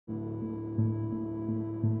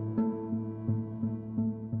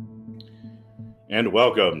And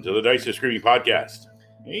welcome to the Dice Are Screaming podcast.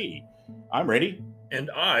 Hey, I'm Randy.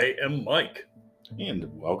 And I am Mike. And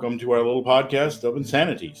welcome to our little podcast of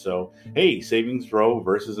insanity. So, hey, saving throw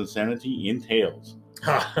versus insanity in Tales.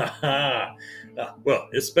 Ha ha ha. Well,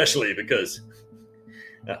 especially because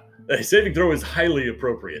saving throw is highly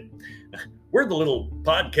appropriate. We're the little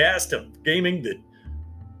podcast of gaming that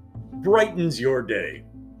brightens your day.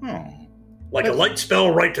 Oh. Like a light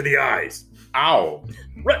spell right to the eyes. Ow.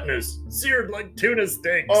 Retinas seared like tuna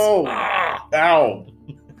steaks. Oh. Ah. Ow.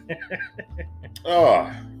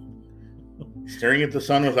 Oh. Staring at the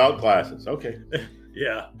sun without glasses. Okay.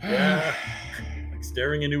 Yeah. Like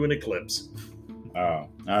staring into an eclipse. Oh, all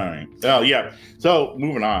right. Well, yeah. So,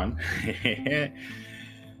 moving on.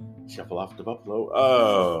 Shuffle off the buffalo.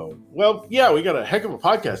 Oh, well, yeah, we got a heck of a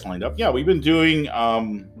podcast lined up. Yeah, we've been doing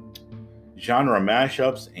genre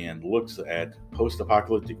mashups and looks at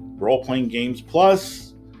post-apocalyptic role-playing games.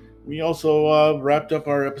 Plus, we also wrapped up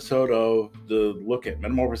our episode of the look at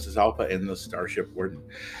Metamorphosis Alpha and the Starship Warden.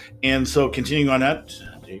 And so, continuing on that,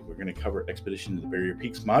 today we're going to cover Expedition to the Barrier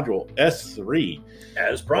Peaks Module S3.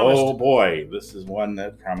 As promised. Oh boy, this is one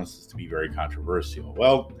that promises to be very controversial.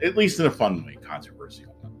 Well, at least in a fun way,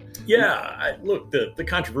 controversial. Yeah, look, the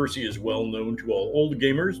controversy is well known to all old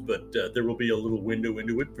gamers, but there will be a little window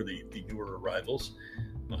into it for the newer arrivals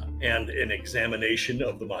and an examination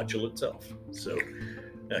of the module itself. So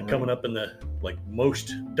coming up in the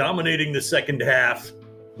most dominating the second half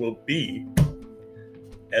will be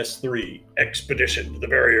S3 Expedition to the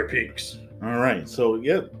Barrier Peaks. All right, so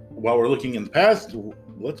yeah, while we're looking in the past,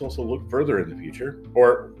 let's also look further in the future,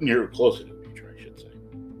 or near closer to the future, I should say.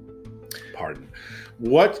 Pardon.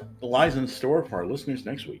 What lies in store for our listeners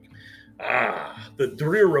next week? The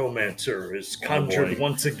Drearomancer is conjured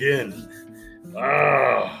once again.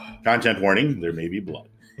 Content warning, there may be blood.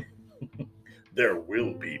 There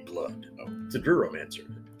will be blood. Oh, it's a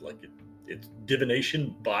Drearomancer. It's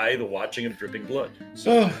divination by the watching of dripping blood.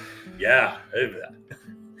 So, yeah.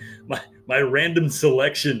 My random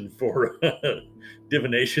selection for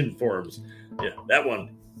divination forms. Yeah, that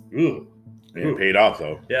one. Ooh. It paid off,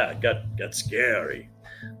 though. Yeah, it got scary.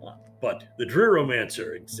 But the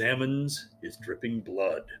Drearomancer examines his dripping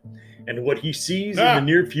blood. And what he sees in the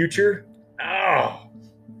near future...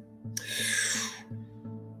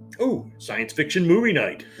 Oh, science fiction movie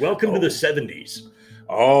night. Welcome to the 70s.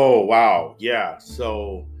 Oh, wow. Yeah.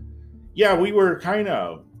 So, yeah, we were kind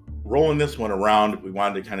of rolling this one around. We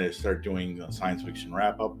wanted to kind of start doing a science fiction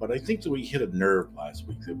wrap-up, but I think that we hit a nerve last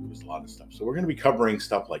week. There was a lot of stuff. So we're going to be covering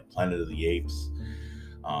stuff like Planet of the Apes.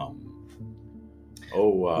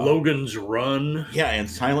 Logan's Run. Yeah, and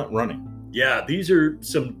Silent Running. Yeah, these are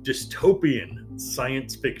some dystopian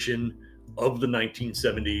science fiction of the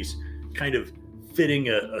 1970s, kind of fitting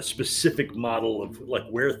a specific model of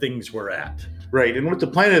where things were at. Right, and with the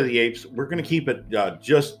Planet of the Apes, we're going to keep it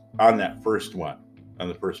just on that first one, on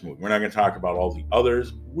the first movie. We're not going to talk about all the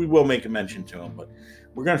others. We will make a mention to them, but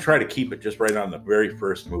we're going to try to keep it just right on the very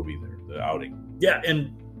first movie there, the outing. Yeah,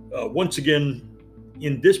 and once again,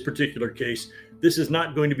 in this particular case, this is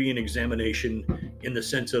not going to be an examination in the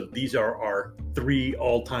sense of these are our three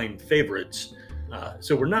all-time favorites.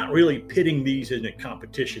 So we're not really pitting these in a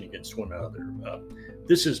competition against one another.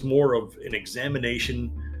 This is more of an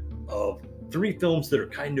examination of three films that are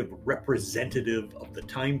kind of representative of the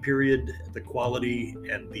time period, the quality,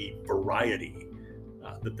 and the variety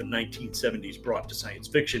that the 1970s brought to science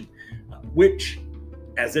fiction, which,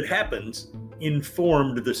 as it happens,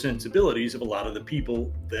 informed the sensibilities of a lot of the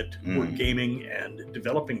people that were gaming and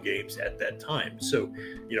developing games at that time. So,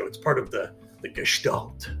 it's part of the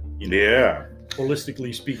gestalt. Yeah.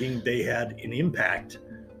 Holistically speaking, they had an impact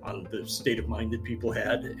on the state of mind that people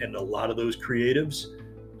had, and a lot of those creatives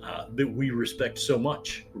that we respect so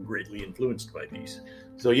much were greatly influenced by these.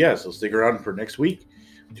 So stick around for next week.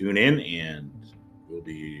 Tune in, and we'll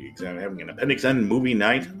be having an Appendix N movie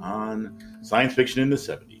night on science fiction in the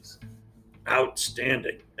 70s.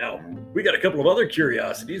 Outstanding. Now, we got a couple of other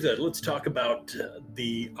curiosities. Let's talk about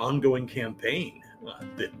the ongoing campaign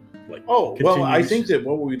that continues. I think that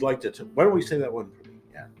what we'd like to... why don't we say that one for the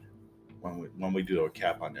end? When we do a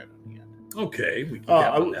cap on that at the end. Okay, we can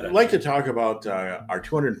cap on that. I'd like to talk about our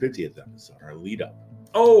 250th episode, our lead-up.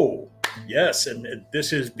 Oh, yes, and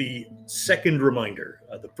this is the second reminder.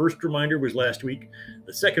 The first reminder was last week.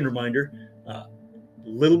 The second reminder, a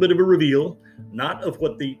little bit of a reveal, not of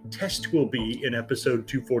what the test will be in episode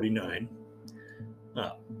 249,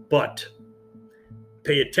 but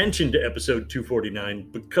pay attention to episode 249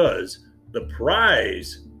 because the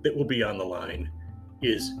prize that will be on the line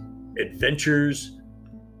is Adventures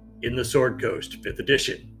in the Sword Coast, 5th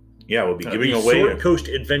edition. Yeah, we'll be giving away Sword Coast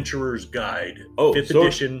Adventurer's Guide, 5th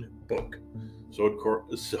edition book. Sword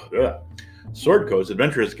Coast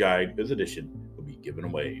Adventurer's Guide, 5th edition, will be given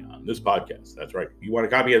away on this podcast. That's right. If you want a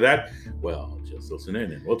copy of that? Well, just listen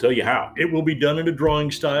in and we'll tell you how. It will be done in a drawing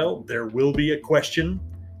style. There will be a question,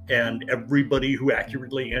 and everybody who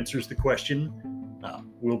accurately answers the question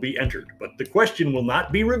will be entered. But the question will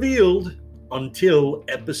not be revealed until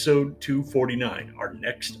episode 249, our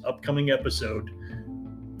next upcoming episode.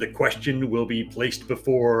 The question will be placed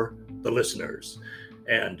before the listeners.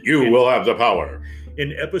 And you will have the power.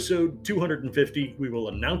 In episode 250, we will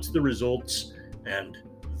announce the results, and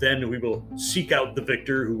then we will seek out the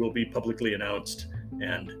victor, who will be publicly announced,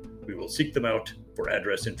 and we will seek them out for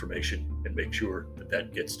address information and make sure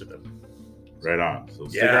that gets to them. Right on. So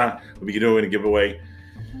stick around. We'll be doing a giveaway.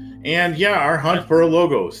 And our hunt for a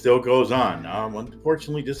logo still goes on.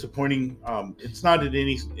 Unfortunately, disappointing. It's not that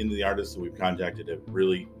any of the artists that we've contacted have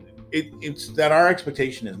really. It's that our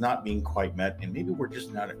expectation is not being quite met, and maybe we're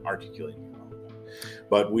just not articulating it well enough.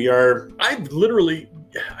 But we are. I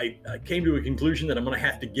came to a conclusion that I'm going to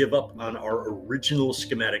have to give up on our original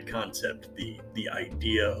schematic concept, the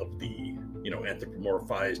idea of the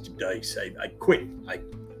anthropomorphized dice. I quit. I've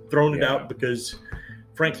thrown it out because,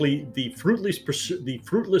 frankly, the fruitless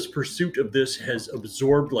pursuit of this has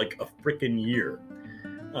absorbed like a frickin' year,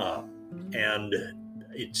 and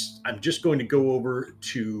I'm just going to go over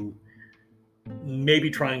to maybe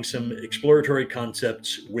trying some exploratory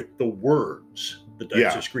concepts with the words the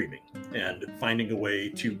dice are screaming, and finding a way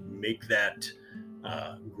to make that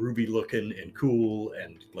groovy looking and cool,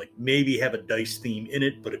 and like maybe have a dice theme in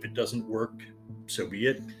it. But if it doesn't work, so be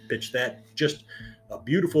it. Pitch that. Just a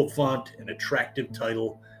beautiful font, an attractive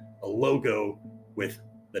title, a logo with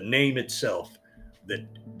the name itself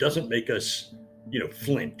that doesn't make us,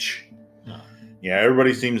 flinch.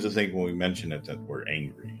 Everybody seems to think when we mention it that we're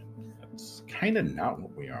angry. That's kind of not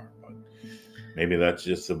what we are, but maybe that's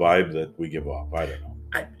just the vibe that we give off. I don't know.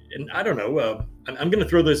 I don't know. I'm going to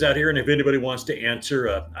throw this out here, and if anybody wants to answer,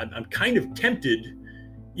 I'm kind of tempted.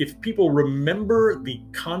 If people remember the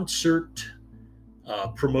concert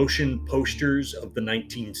promotion posters of the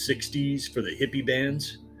 1960s for the hippie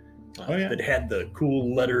bands that had the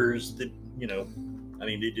cool letters that,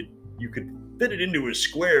 you could fit it into a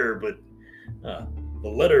square, but the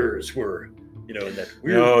letters were, in that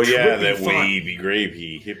weird that font. wavy,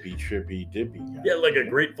 gravy, hippie, trippy, dippy. Yeah, like a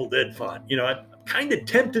Grateful Dead font. I'm kind of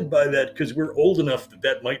tempted by that because we're old enough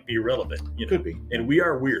that might be relevant. Could be. And we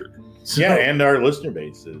are weird. So, and our listener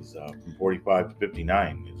base is from 45 to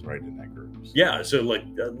 59 is right in that group. So. Yeah, so like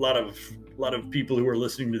a lot of people who are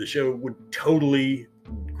listening to the show would totally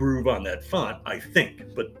groove on that font, I think.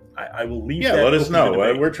 But I will leave that. Yeah, let us know.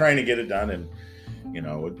 We're trying to get it done, and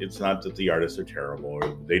it's not that the artists are terrible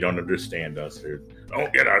or they don't understand us or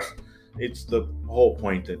don't get us. It's the whole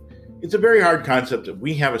point that it's a very hard concept that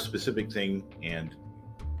we have a specific thing, and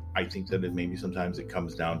I think that maybe sometimes it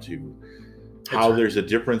comes down to how there's a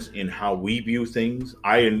difference in how we view things.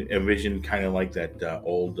 I envision kind of like that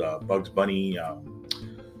old Bugs Bunny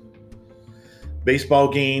baseball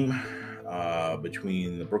game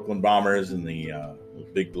between the Brooklyn Bombers and the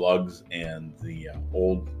Big Lugs and the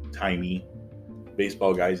old-timey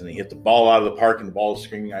baseball guys, and they hit the ball out of the park and the ball is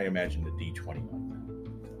screaming. I imagine the D20 like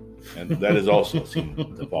that. And that is also seen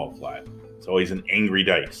to fall flat. It's always an angry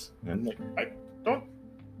dice. And I don't...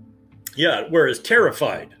 Yeah, whereas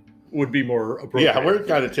terrified would be more appropriate. Yeah, we're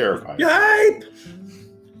kind of terrified. Yipe!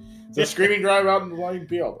 It's a screaming drive out in the wide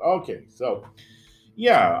field. Okay, so,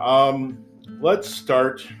 let's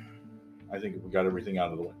start. I think we got everything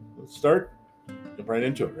out of the way. Let's start. Jump right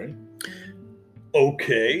into it, right?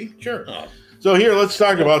 Okay. Sure. So here, let's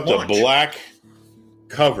talk about the black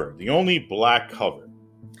cover. The only black cover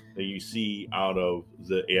that you see out of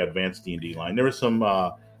the Advanced D&D line. There were some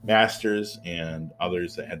Masters and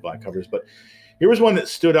others that had black covers, but here was one that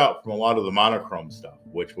stood out from a lot of the monochrome stuff,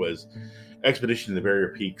 which was Expedition to the Barrier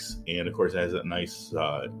Peaks, and of course it has that nice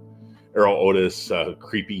Errol Otis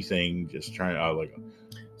creepy thing, just trying to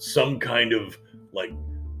some kind of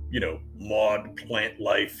mod plant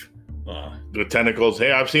life. The tentacles.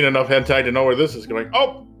 Hey, I've seen enough hentai to know where this is going.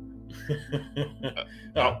 Oh,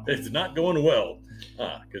 it's not going well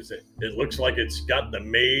because it looks like it's got the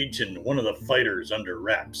mage and one of the fighters under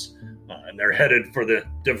wraps, and they're headed for the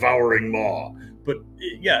devouring maw. But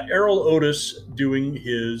Errol Otis doing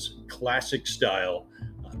his classic style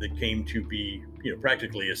that came to be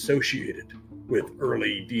practically associated with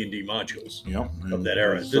early D&D modules of that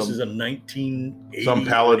era. This is a 1980. Some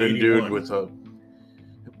paladin dude with a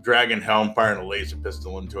dragon helm firing a laser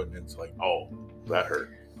pistol into it, and it's like, oh, that hurt.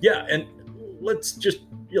 Yeah, and let's just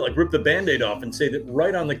like rip the Band-Aid off and say that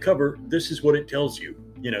right on the cover, this is what it tells you.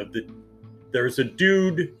 That there's a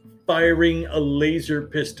dude firing a laser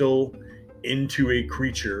pistol into a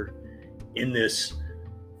creature in this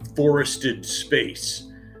forested space.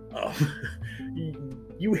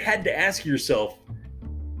 You had to ask yourself,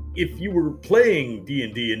 if you were playing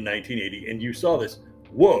D&D in 1980 and you saw this,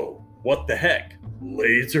 whoa, what the heck?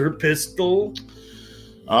 Laser pistol?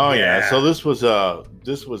 Oh yeah. So this was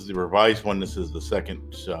the revised one. This is the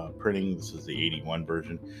second printing. This is the 81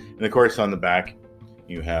 version, and of course on the back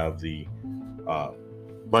you have the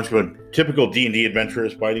bunch of typical D&D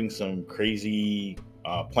adventurers fighting some crazy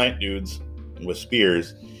plant dudes with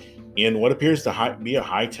spears in what appears to be a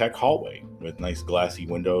high-tech hallway with nice glassy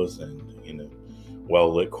windows and in a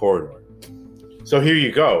well-lit corridor. So here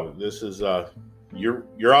you go. This is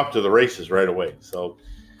you're off to the races right away. So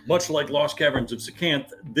much like Lost Caverns of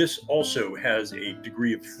Sakanth, this also has a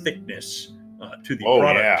degree of thickness to the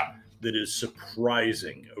product that is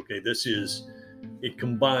surprising. Okay, it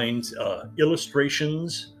combines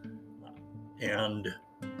illustrations and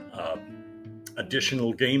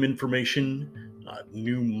additional game information,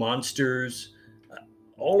 new monsters.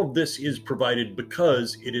 All of this is provided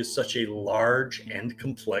because it is such a large and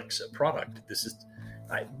complex product.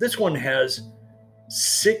 This one has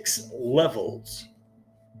 6 levels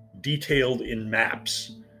detailed in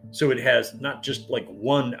maps. So it has not just like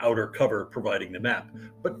one outer cover providing the map,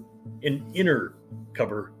 but an inner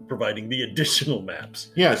cover providing the additional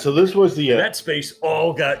maps. Yeah, so this was that space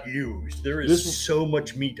all got used. There is so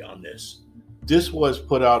much meat on this. This was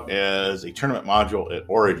put out as a tournament module at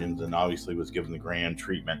Origins and obviously was given the grand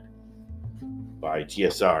treatment by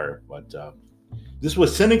TSR, but this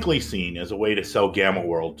was cynically seen as a way to sell Gamma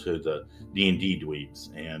World to the D&D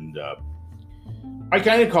dweebs, and I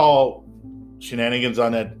kind of call shenanigans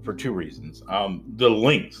on that for 2 reasons. The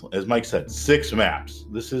length, as Mike said, 6 maps.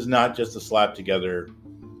 This is not just a slap together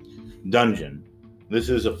dungeon. This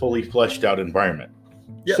is a fully fleshed out environment.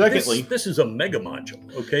 Yeah, secondly, this is a mega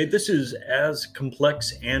module. Okay, this is as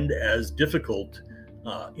complex and as difficult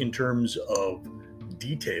in terms of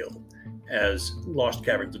detail as Lost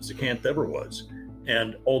Caverns of Sakanth ever was.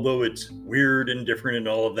 And although it's weird and different and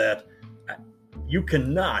all of that, you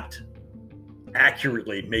cannot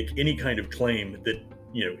accurately make any kind of claim that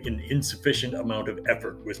an insufficient amount of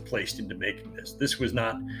effort was placed into making this. This was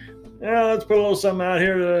not, let's put a little something out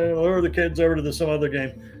here to lure the kids over to some other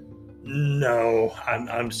game. No,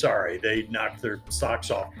 I'm sorry. They knocked their socks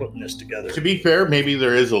off putting this together. To be fair, maybe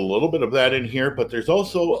there is a little bit of that in here, but there's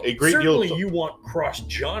also a great deal. Certainly, you want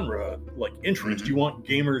cross-genre interest. Mm-hmm. You want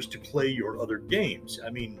gamers to play your other games. I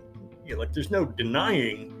mean, there's no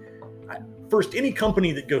denying. First, any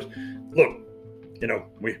company that goes, look,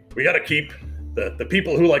 we got to keep the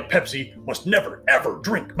people who like Pepsi must never ever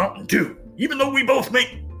drink Mountain Dew, even though we both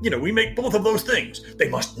make. We make both of those things. They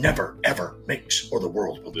must never, ever mix or the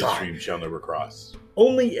world will die. The stream shall never cross.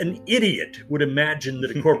 Only an idiot would imagine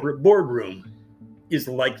that a corporate boardroom is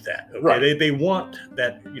like that. Okay? Right. They want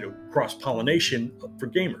that, cross-pollination for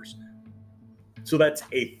gamers. So that's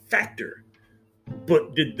a factor.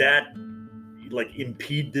 But did that,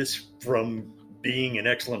 impede this from being an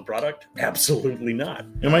excellent product? Absolutely not.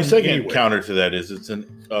 And my second counter to that is it's a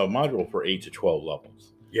module for 8 to 12 levels.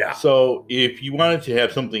 Yeah. So if you wanted to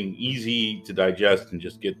have something easy to digest and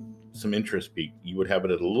just get some interest peaked, you would have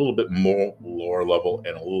it at a little bit more lower level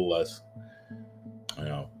and a little less,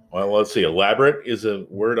 let's see, elaborate is a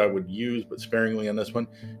word I would use, but sparingly on this one,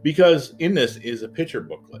 because in this is a picture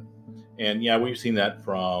booklet. And yeah, we've seen that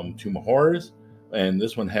from Tomb of Horrors, and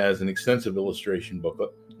this one has an extensive illustration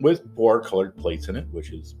booklet with 4 colored plates in it,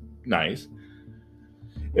 which is nice.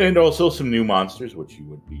 And also some new monsters, which you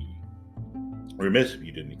would be remiss if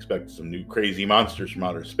you didn't expect some new crazy monsters from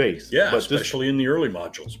outer space. Yeah, but especially in the early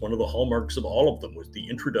modules. One of the hallmarks of all of them was the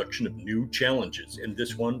introduction of new challenges, and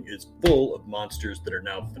this one is full of monsters that are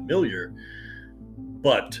now familiar,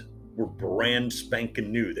 but were brand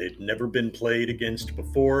spanking new. They'd never been played against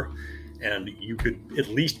before, and you could at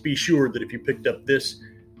least be sure that if you picked up this,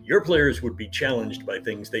 your players would be challenged by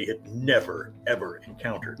things they had never, ever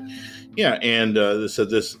encountered. Yeah, and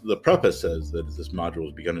the preface says that this module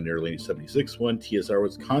was begun in early 1976 when TSR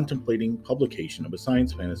was contemplating publication of a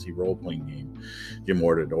science fantasy role-playing game. Jim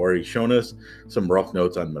Ward had already shown us some rough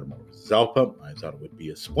notes on Metamorphosis Alpha. I thought it would be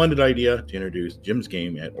a splendid idea to introduce Jim's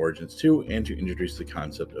game at Origins 2 and to introduce the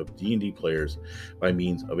concept of D&D players by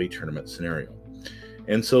means of a tournament scenario.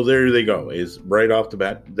 And so there they go, is right off the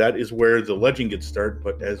bat. That is where the legend gets started.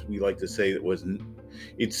 But as we like to say,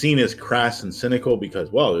 it's seen as crass and cynical because,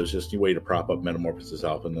 it was just a way to prop up Metamorphosis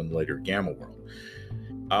Alpha and then later Gamma World.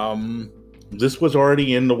 this was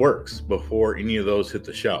already in the works before any of those hit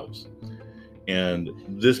the shelves. And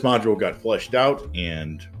this module got fleshed out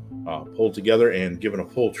and pulled together and given a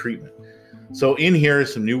full treatment. So in here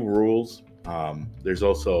is some new rules. There's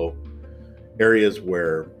also areas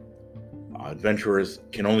where adventurers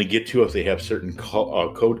can only get to if they have certain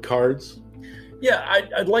code cards. Yeah,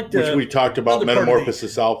 I'd like to... Which we talked about.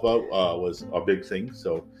 Metamorphosis Alpha was a big thing.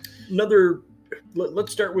 So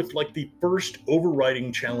let's start with like the first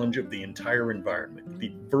overriding challenge of the entire environment.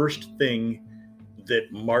 The first thing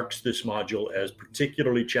that marks this module as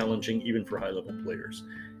particularly challenging even for high-level players.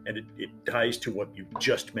 And it ties to what you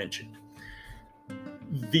just mentioned.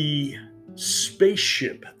 The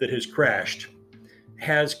spaceship that has crashed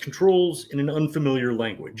has controls in an unfamiliar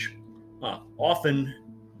language, often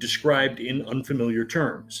described in unfamiliar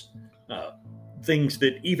terms. Things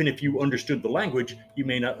that even if you understood the language, you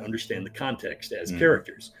may not understand the context as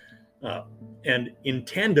characters. And in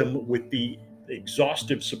tandem with the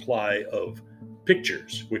exhaustive supply of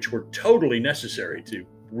pictures, which were totally necessary to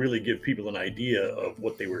really give people an idea of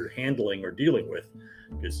what they were handling or dealing with,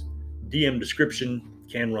 because DM description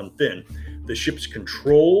can run thin. The ship's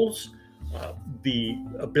controls, the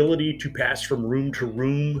ability to pass from room to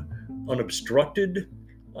room unobstructed,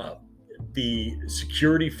 the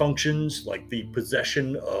security functions like the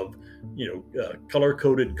possession of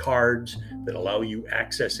color-coded cards that allow you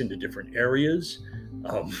access into different areas.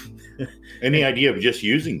 Any idea of just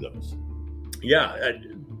using those? Yeah,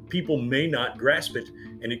 people may not grasp it,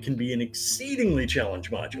 and it can be an exceedingly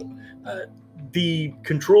challenging module. The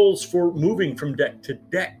controls for moving from deck to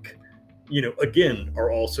deck, again,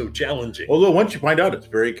 are also challenging. Although once you find out, it's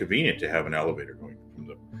very convenient to have an elevator going from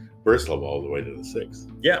the first level all the way to the sixth.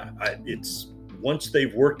 Yeah, it's once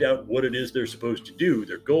they've worked out what it is they're supposed to do,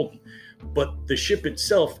 they're golden. But the ship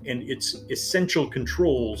itself and its essential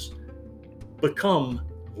controls become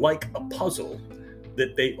like a puzzle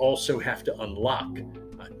that they also have to unlock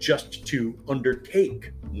just to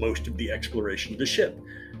undertake most of the exploration of the ship.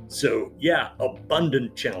 So yeah,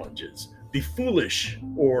 abundant challenges. The foolish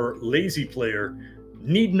or lazy player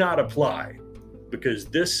need not apply because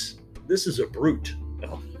this is a brute.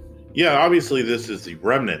 Yeah, obviously this is the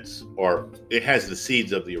remnants, or it has the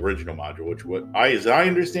seeds of the original module, which as I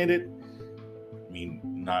understand it,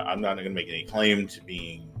 I'm not going to make any claim to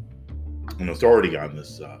being an authority on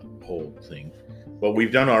this whole thing, but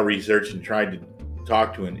we've done our research and tried to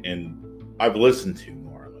talk to and I've listened to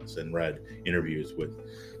more or less and read interviews with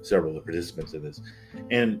several of the participants in this.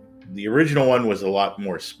 And the original one was a lot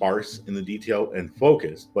more sparse in the detail and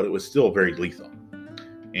focused, but it was still very lethal.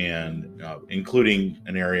 And including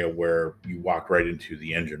an area where you walked right into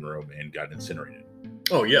the engine room and got incinerated.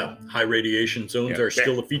 Oh yeah, high radiation zones are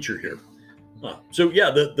still a feeature here. So yeah,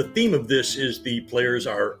 the theme of this is the players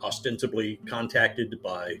are ostensibly contacted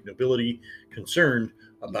by nobility concerned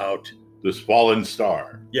about this fallen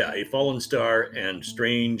star. Yeah, a fallen star and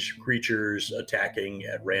strange creatures attacking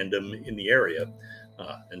at random in the area.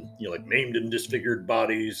 And like maimed and disfigured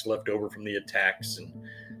bodies left over from the attacks. And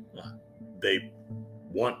they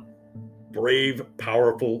want brave,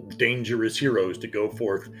 powerful, dangerous heroes to go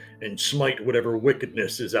forth and smite whatever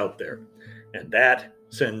wickedness is out there. And that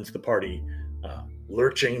sends the party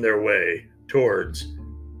lurching their way towards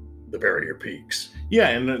the barrier peaks. Yeah,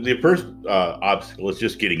 and the first obstacle is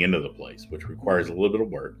just getting into the place, which requires a little bit of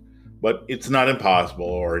work. But it's not impossible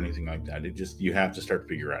or anything like that. You have to start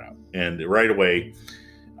figuring it out. And right away,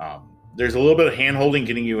 there's a little bit of hand-holding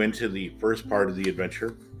getting you into the first part of the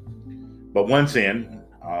adventure. But once in,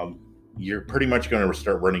 you're pretty much going to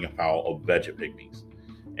start running afoul of veg pygmies.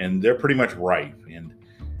 And they're pretty much rife. And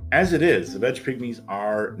as it is, the veg pygmies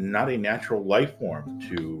are not a natural life form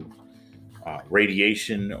to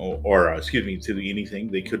radiation or to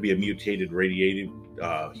anything. They could be a mutated radiated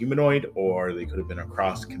humanoid, or they could have been a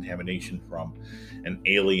cross-contamination from an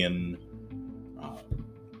alien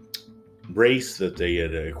race that they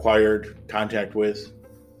had acquired contact with,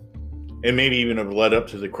 and maybe even have led up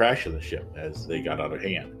to the crash of the ship as they got out of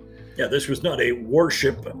hand. Yeah, this was not a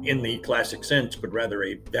warship in the classic sense, but rather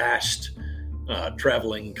a vast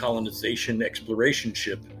traveling colonization exploration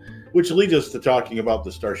ship. Which leads us to talking about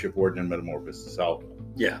the Starship Warden and Metamorphosis Alpha.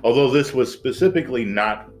 Yeah. Although this was specifically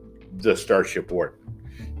not the Starship Warden,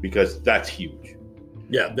 because that's huge.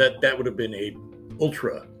 Yeah, that would have been a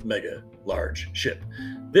ultra mega large ship.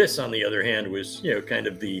 This, on the other hand, was kind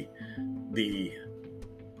of the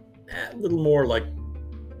little more like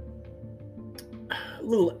a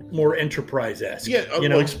little more Enterprise-esque. Yeah,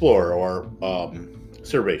 explorer or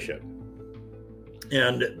survey ship.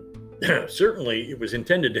 And certainly it was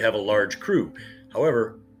intended to have a large crew.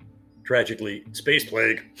 However, tragically, space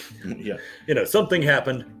plague. Yeah. Something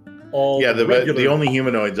happened. all the only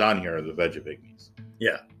humanoids on here are the Vegapigmies.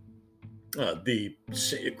 Yeah. The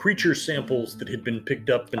creature samples that had been picked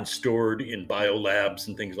up and stored in biolabs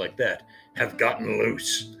and things like that have gotten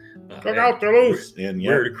loose. Look out, they're loose! And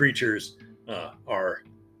rare creatures are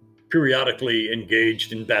periodically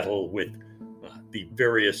engaged in battle with the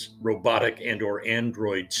various robotic and or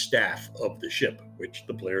android staff of the ship, which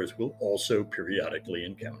the players will also periodically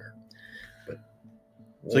encounter.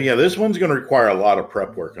 So yeah, this one's going to require a lot of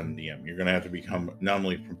prep work on the DM. You're going to have to become not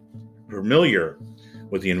only familiar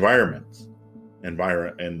with the environment and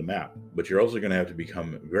the map, but you're also going to have to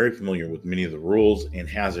become very familiar with many of the rules and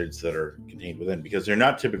hazards that are contained within, because they're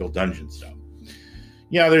not typical dungeon stuff.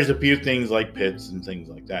 Yeah, there's a few things like pits and things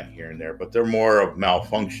like that here and there, but they're more of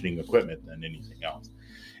malfunctioning equipment than anything else.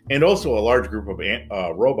 And also a large group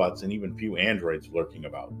of robots and even few androids lurking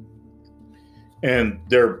about. And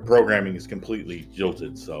their programming is completely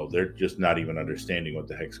jilted, so they're just not even understanding what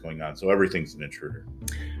the heck's going on. So everything's an intruder.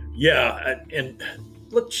 Yeah, and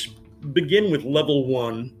let's begin with level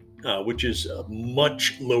 1, which is a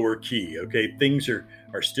much lower key. Okay, things are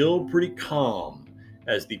still pretty calm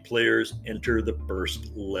as the players enter the first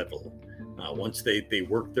level. Once they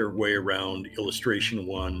work their way around Illustration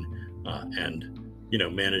 1 and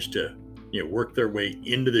manage to work their way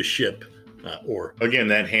into the ship. Or again,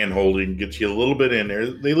 that hand holding gets you a little bit in there.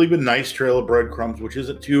 They leave a nice trail of breadcrumbs, which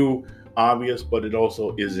isn't too obvious, but it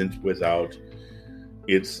also isn't without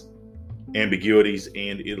its ambiguities,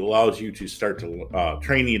 and it allows you to start to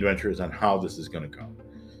train the adventurers on how this is going to go.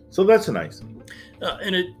 So that's a nice thing.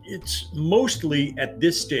 And it's mostly at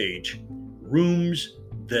this stage rooms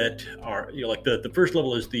that are like the first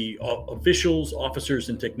level is the officials, officers,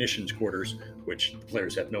 and technicians' quarters, which the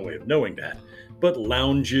players have no way of knowing that. But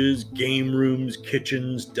lounges, game rooms,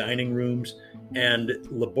 kitchens, dining rooms, and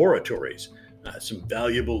laboratories. Some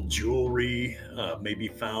valuable jewelry may be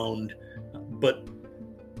found. But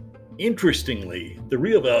interestingly, the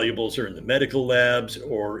real valuables are in the medical labs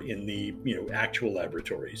or in the actual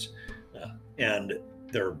laboratories. And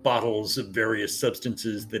there are bottles of various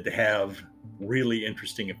substances that have really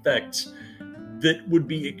interesting effects that would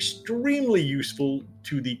be extremely useful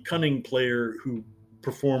to the cunning player who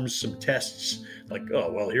performs some tests like,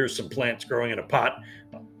 oh, well, here's some plants growing in a pot.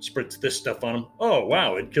 Spritz this stuff on them. Oh,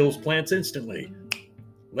 wow, it kills plants instantly.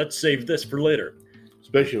 Let's save this for later.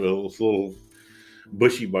 Especially with those little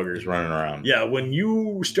bushy buggers running around. Yeah, when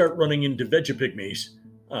you start running into Vegapigmies,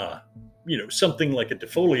 something like a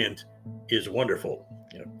defoliant is wonderful.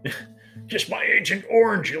 Just my Agent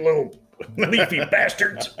Orange, you little leafy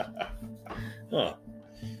bastards.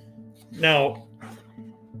 Now,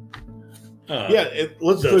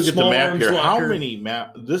 let's look at the map here. How many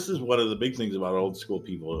map? This is one of the big things about old school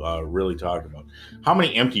people really talk about. How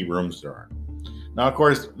many empty rooms there are. Now, of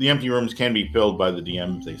course, the empty rooms can be filled by the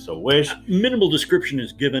DM if they so wish. Minimal description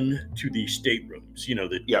is given to the staterooms.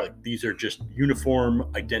 Like, these are just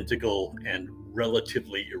uniform, identical, and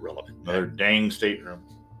relatively irrelevant. Another dang stateroom.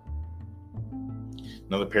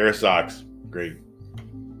 Another pair of socks. Great.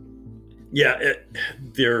 Yeah,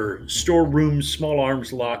 they're storerooms, small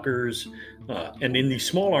arms lockers, and in the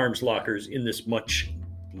small arms lockers, in this much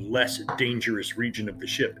less dangerous region of the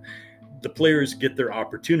ship, the players get their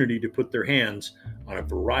opportunity to put their hands on a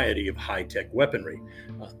variety of high-tech weaponry.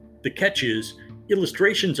 The catch is,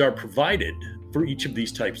 illustrations are provided for each of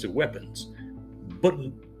these types of weapons, but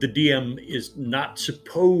the DM is not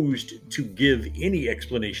supposed to give any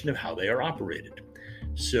explanation of how they are operated.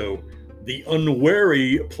 So the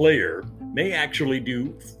unwary player may actually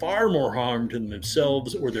do far more harm to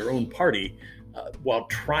themselves or their own party while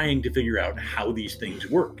trying to figure out how these things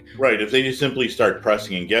work. Right. If they just simply start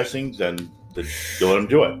pressing and guessing, then you let them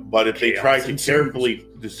do it. But if they try to carefully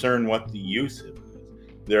discern what the use is,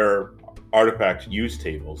 there are artifact use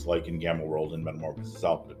tables, like in Gamma World and Metamorphosis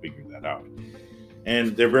itself, to figure that out.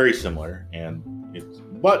 And they're very similar,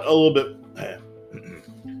 but a little bit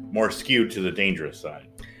more skewed to the dangerous side.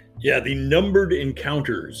 Yeah, the numbered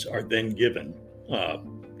encounters are then given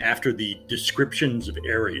after the descriptions of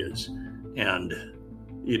areas and,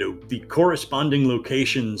 the corresponding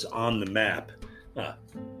locations on the map.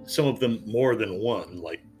 Some of them more than one,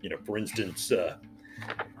 like, for instance,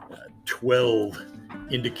 12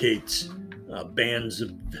 indicates bands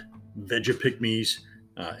of Vegapigmies,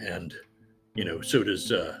 and, so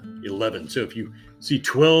does 11. So if you see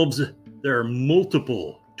 12s, there are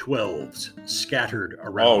multiple 12s scattered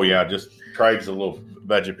around. Oh, yeah, just tribes of little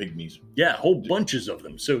Vegapigmies. Yeah, whole bunches of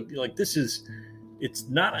them. So, it's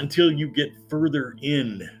not until you get further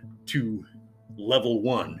in to level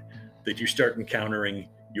 1 that you start encountering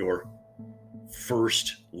your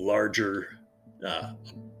first larger,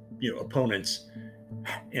 opponents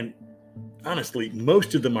And honestly,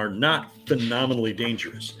 most of them are not phenomenally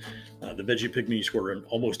dangerous. The Veggie Pygmies were an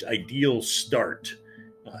almost ideal start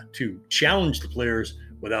to challenge the players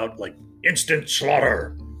without like instant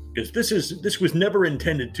slaughter, because this was never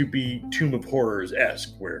intended to be Tomb of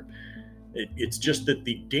Horrors-esque, where it's just that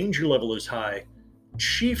the danger level is high,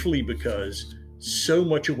 chiefly because so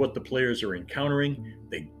much of what the players are encountering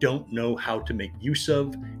they don't know how to make use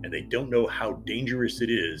of, and they don't know how dangerous it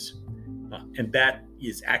is, and that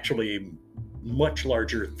is actually a much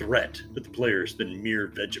larger threat to the players than mere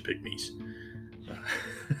Veggie Pygmies.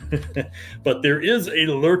 But there is a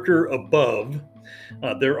lurker above.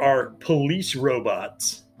 There are police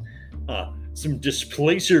robots. Some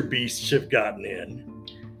displacer beasts have gotten in,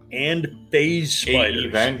 and phase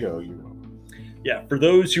spiders. Vango, Yeah, for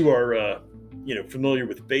those who are familiar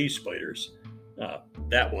with phase spiders,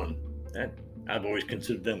 that I've always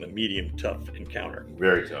considered them a medium tough encounter.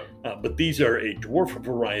 Very tough. But these are a dwarf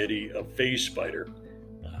variety of phase spider.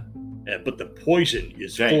 But the poison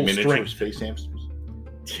is giant full miniature strength. space hamsters.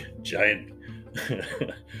 Giant.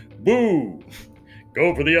 Boo!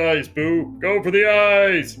 Go for the eyes, Boo! Go for the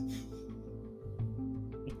eyes!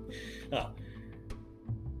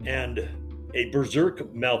 And a berserk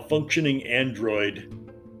malfunctioning android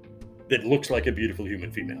that looks like a beautiful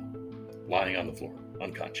human female lying on the floor,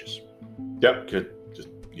 unconscious. Yep,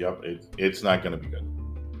 it's not going to be good.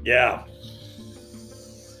 Yeah.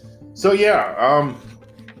 So yeah,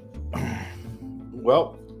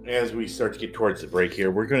 well, as we start to get towards the break here,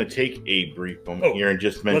 we're going to take a brief moment here and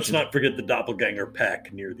just mention. Let's not forget the doppelganger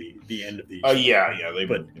pack near the end of these. Oh yeah, they've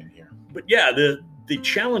been in here. But yeah, the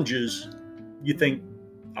challenges you think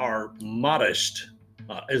are modest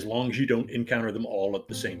as long as you don't encounter them all at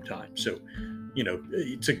the same time. So,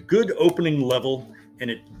 it's a good opening level, and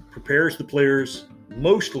it prepares the players.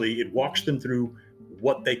 Mostly, it walks them through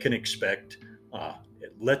what they can expect.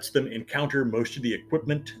 It lets them encounter most of the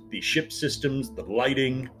equipment, the ship systems, the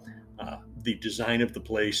lighting, the design of the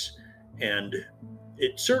place, and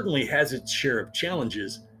it certainly has its share of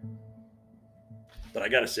challenges. But I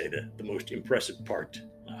got to say that the most impressive part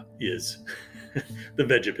is the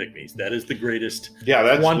Veggie Pygmies. That is the greatest. Yeah,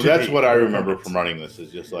 that's what I remember from running this. Is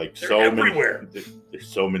just like they're so everywhere. There's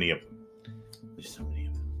so many of them.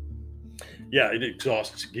 Yeah, it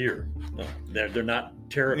exhausts gear. They're not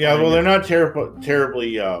terrifying. Yeah, well, they're not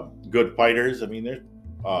terribly good fighters. I mean,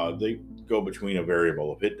 they go between a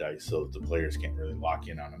variable of hit dice, so the players can't really lock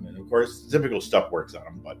in on them. And of course, typical stuff works on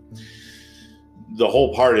them. But the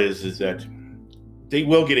whole part is that they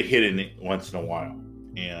will get a hit in it once in a while,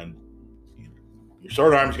 and your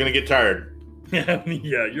sword arm's going to get tired. Yeah,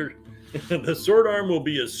 the sword arm will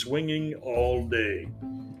be a swinging all day.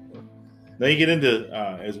 Then you get into,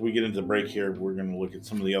 as we get into the break here, we're going to look at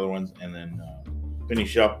some of the other ones and then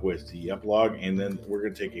finish up with the epilogue. And then we're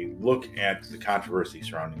going to take a look at the controversy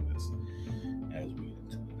surrounding this as we get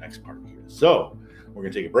into the next part here. So we're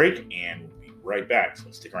going to take a break and we'll be right back.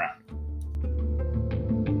 So stick around.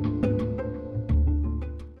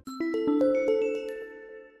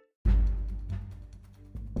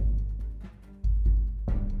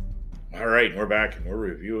 All right, we're back and we're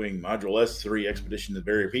reviewing Module S3 Expedition to the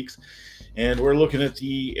Barrier Peaks. And we're looking at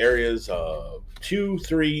the areas of 2,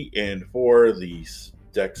 3, and 4, these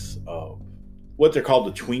decks of what they're called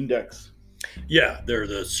the tween decks. Yeah, they're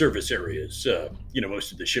the service areas,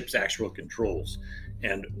 most of the ship's actual controls.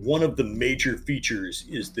 And one of the major features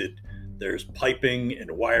is that there's piping and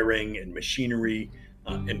wiring and machinery,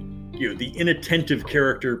 and the inattentive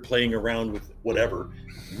character playing around with whatever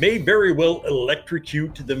may very well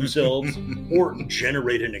electrocute themselves or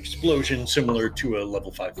generate an explosion similar to a level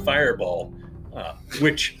 5 fireball,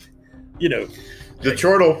 which, The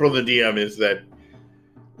chortle from the DM is that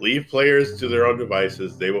leave players to their own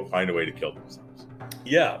devices. They will find a way to kill themselves.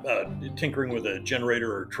 Yeah, tinkering with a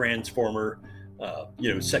generator or transformer,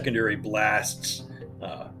 secondary blasts,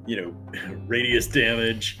 radius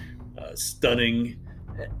damage, stunning.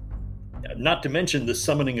 Not to mention the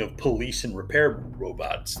summoning of police and repair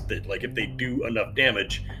robots that, like, if they do enough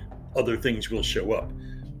damage, other things will show up.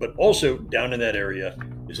 But also, down in that area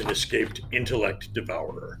is an escaped intellect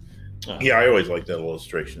devourer. Yeah, I always like that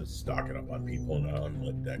illustration of stocking up on people in an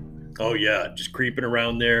unlit deck. Oh, yeah, just creeping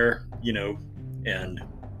around there, and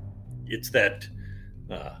it's that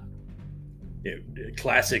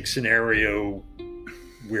classic scenario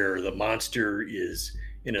where the monster is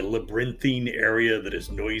in a labyrinthine area that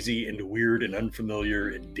is noisy and weird and unfamiliar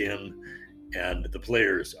and dim, and the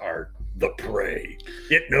players are the prey.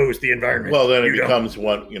 It knows the environment. Well, then it becomes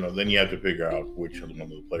one, then you have to figure out which one of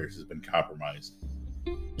the players has been compromised.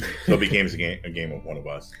 So it became a game of one of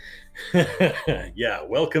us. Yeah,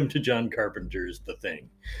 welcome to John Carpenter's The Thing.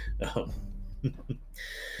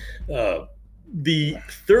 The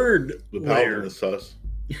third layer. The sus.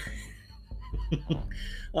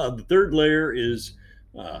 The third layer is,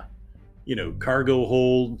 cargo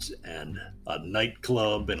holds and a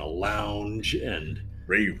nightclub and a lounge and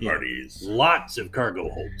Rave parties. Lots of cargo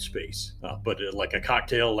hold space, but like a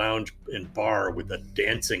cocktail lounge and bar with a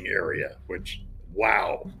dancing area, which,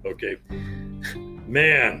 wow, okay.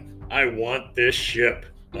 Man, I want this ship.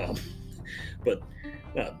 But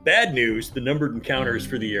bad news, the numbered encounters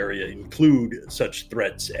for the area include such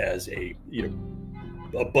threats as a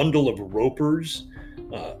bundle of ropers,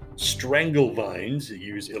 strangle vines,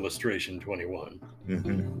 use illustration 21,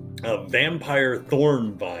 vampire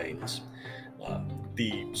thorn vines,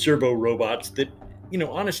 the servo robots that,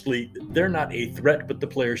 honestly, they're not a threat, but the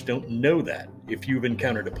players don't know that. If you've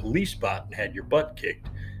encountered a police bot and had your butt kicked,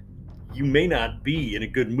 you may not be in a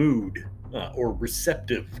good mood or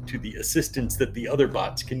receptive to the assistance that the other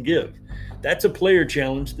bots can give. That's a player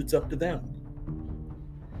challenge that's up to them.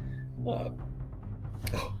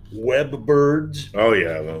 Web birds. Oh,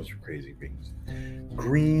 yeah, those are crazy things.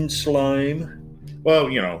 Green slime. Well,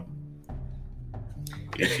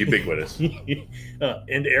 it's ubiquitous.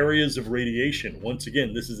 And areas of radiation. Once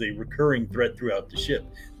again, this is a recurring threat throughout the ship.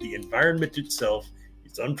 The environment itself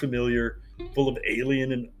is unfamiliar, full of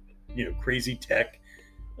alien and crazy tech,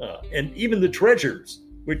 and even the treasures,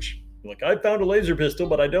 which, I found a laser pistol,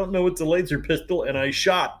 but I don't know it's a laser pistol, and I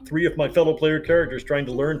shot 3 of my fellow player characters trying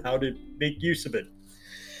to learn how to make use of it.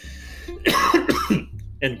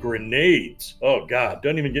 And grenades. Oh, God.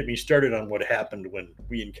 Don't even get me started on what happened when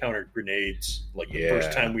we encountered grenades, the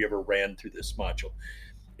first time we ever ran through this module.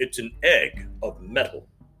 It's an egg of metal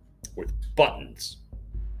with buttons.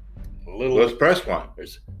 Let's press one.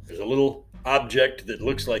 There's a little object that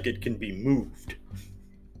looks like it can be moved.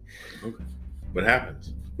 Okay. What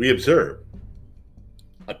happens? We observe.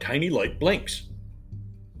 A tiny light blinks.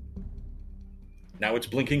 Now it's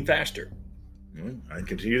blinking faster. I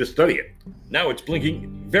continue to study it. Now it's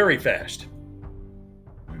blinking very fast.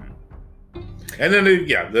 And then, then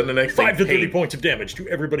the next 5 thing... 5 to 30 points of damage to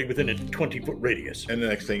everybody within a 20-foot radius. And the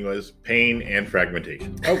next thing was pain and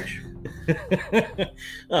fragmentation. Ouch.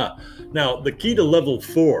 Now, the key to level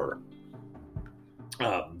 4,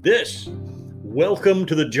 welcome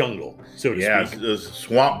to the jungle, so to speak. Yeah, it's a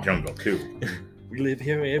swamp jungle, too. We live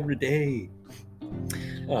here every day.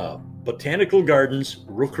 Botanical gardens,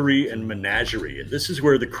 rookery, and menagerie. And this is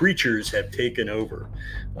where the creatures have taken over.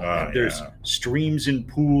 There's streams and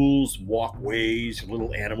pools, walkways,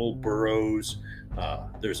 little animal burrows.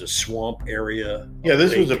 There's a swamp area. Yeah,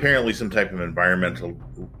 this was apparently some type of environmental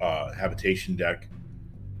habitation deck.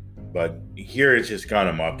 But here it's just gone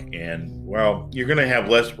amok. And, well, you're going to have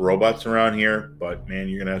less robots around here. But, man,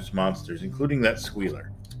 you're going to have some monsters, including that squealer.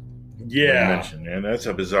 Yeah. And that's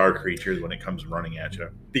a bizarre creature when it comes running at you.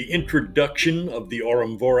 The introduction of the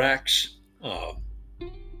Orumvorax,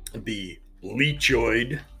 the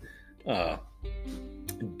Leechoid,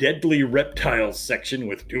 deadly reptiles section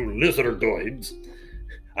with 2 lizardoids.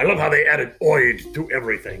 I love how they added oid to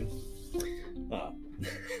everything.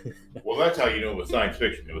 Well, that's how you know it was science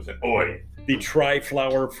fiction. It was an oid. The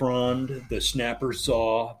triflower frond, the snapper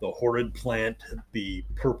saw, the horrid plant, the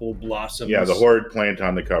purple blossoms. Yeah, the horrid plant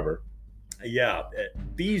on the cover. Yeah,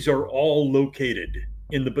 these are all located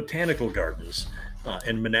in the botanical gardens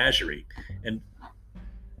and menagerie. And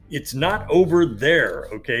it's not over there,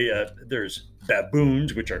 okay? There's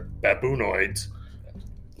baboons, which are baboonoids.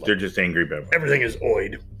 They're just angry baboons. Everything is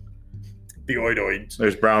oid. The oidoids.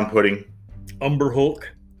 There's brown pudding. Umberhulk.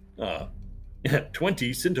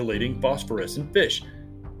 20 scintillating phosphorescent fish.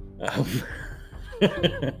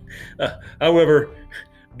 However,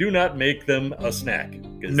 do not make them a snack.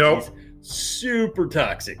 Nope. Super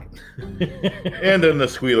toxic. And then the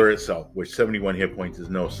squealer itself, which 71 hit points is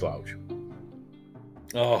no slouch.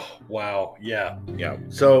 Oh, wow. Yeah. Yeah.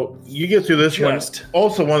 So you get through this one.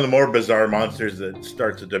 Also, one of the more bizarre monsters that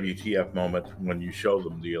starts a WTF moment when you show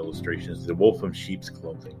them the illustration is the wolf in sheep's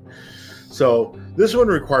clothing. So this one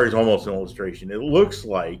requires almost an illustration. It looks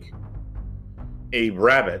like a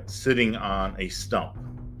rabbit sitting on a stump.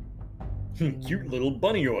 Cute little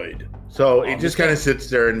bunnyoid. So it just kind of sits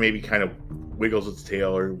there and maybe kind of wiggles its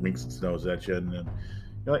tail or winks its nose at you. And then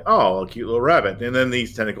you're like, oh, a cute little rabbit. And then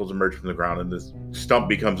these tentacles emerge from the ground and this stump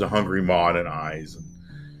becomes a hungry maw and eyes. And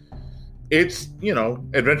it's,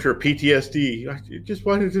 adventure PTSD. I just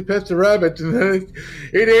wanted to pet the rabbit. And then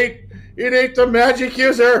it ate the magic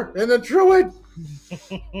user and the druid.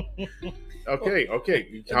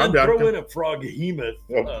 Okay. Calm down. Throw in a froghemoth.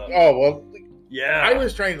 Well, Yeah. I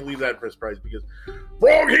was trying to leave that for a surprise because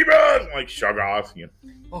Froghemoth, like Shoggoth.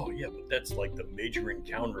 Oh yeah, but that's like the major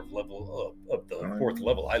encounter of the fourth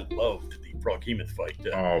level. I loved the Froghemoth fight.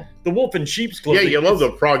 The Wolf in Sheep's Clothing. Yeah, you love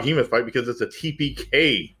the Froghemoth fight because it's a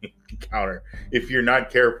TPK encounter. If you're not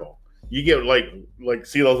careful, you get like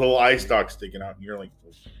see those little eye stalks sticking out, and you're like,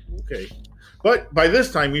 okay. But by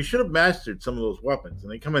this time, you should have mastered some of those weapons,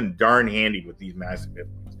 and they come in darn handy with these massive hit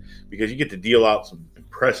points because you get to deal out some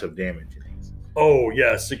impressive damage in these. Oh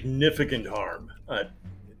yeah, significant harm.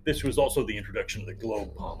 This was also the introduction of the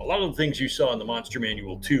Globe Palm. A lot of the things you saw in the Monster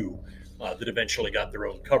Manual 2 that eventually got their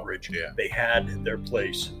own coverage, they had their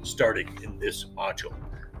place starting in this module,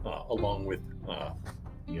 along with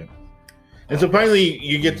And so finally,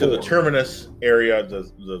 you get to the terminus area,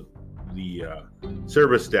 the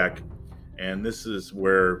service deck, and this is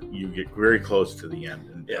where you get very close to the end.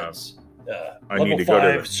 And it's I level need to go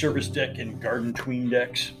 5 service deck and garden tween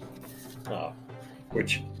decks,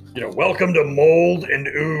 which welcome to mold and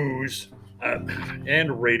ooze and If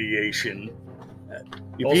radiation.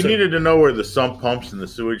 you needed to know where the sump pumps and the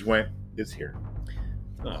sewage went, it's here.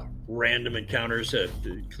 Random encounters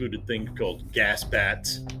included things called gas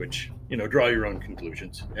bats, which draw your own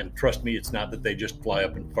conclusions. And trust me, it's not that they just fly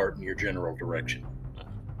up and fart in your general direction.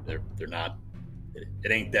 They're not.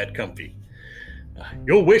 It ain't that comfy.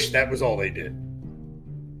 You'll wish that was all they did.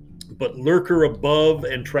 But Lurker Above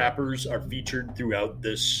and Trappers are featured throughout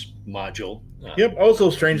this module. Also,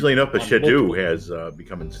 strangely enough, a Shadoo has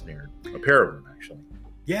become ensnared. A pair of them, actually.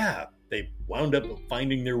 Yeah, they wound up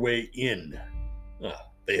finding their way in.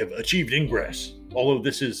 They have achieved ingress. Although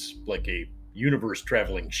this is like a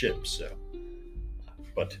universe-traveling ship, so.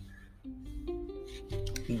 But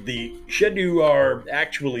the Shadoo are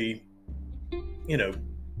actually,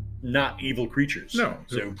 not evil creatures. No.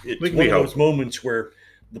 So it's one of those moments where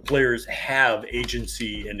the players have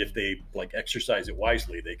agency, and if they exercise it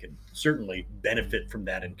wisely, they can certainly benefit from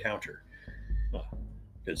that encounter.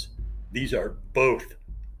 Because these are both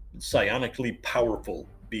psionically powerful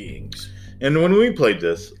beings. And when we played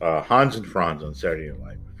this, Hans and Franz on Saturday Night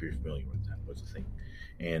Live, if you're familiar with that, was the thing.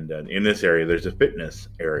 And in this area, there's a fitness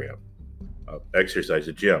area, exercise,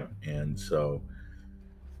 a gym. And so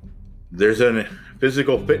there's a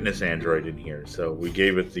physical fitness android in here. So we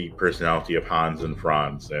gave it the personality of Hans and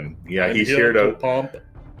Franz. And he's here to pump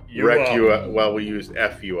wreck you up. Well, we used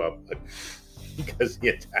F you up because he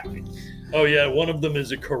attacked me. Oh, yeah. One of them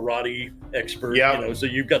is a karate expert. Yeah. So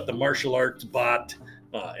you've got the martial arts bot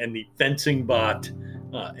and the fencing bot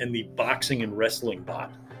and the boxing and wrestling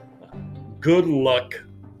bot. Good luck.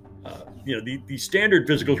 The standard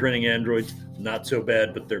physical training androids, not so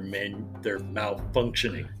bad, but they're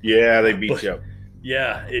malfunctioning. Yeah, they beat you up.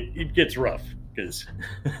 Yeah, it gets rough because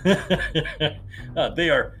they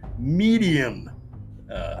are medium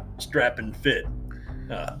strap and fit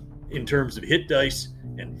in terms of hit dice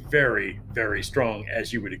and very, very strong,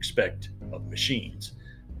 as you would expect of machines.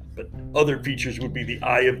 But other features would be the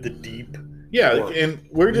Eye of the Deep. Yeah, and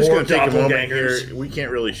we're just going to take a moment here. doppelgangers. We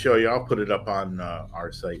can't really show you. I'll put it up on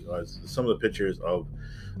our site. Some of the pictures of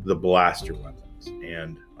the blaster weapons,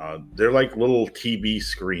 and they're like little TV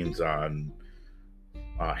screens on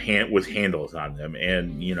with handles on them.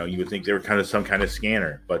 And you would think they were kind of some kind of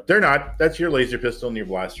scanner, but they're not. That's your laser pistol and your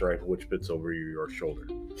blaster rifle, which fits over your shoulder.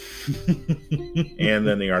 And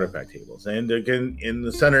then the artifact tables, and again in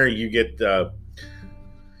the center you get.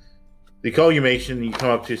 The collimation, you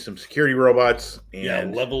come up to some security robots.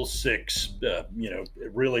 And level 6.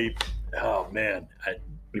 Really, oh man.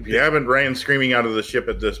 If you haven't ran screaming out of the ship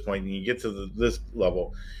at this point, and you get to this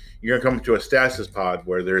level, you're going to come to a stasis pod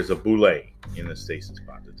where there's a boule in the stasis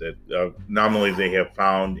pod that nominally they have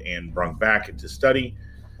found and brought back into study.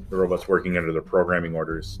 The robots working under the programming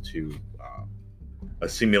orders to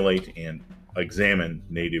assimilate and examine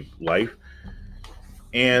native life.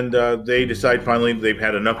 And they decide finally they've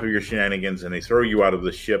had enough of your shenanigans, and they throw you out of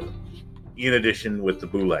the ship in addition with the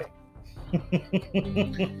boule.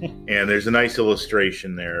 And there's a nice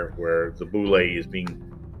illustration there where the boule is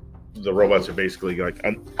the robots are basically like,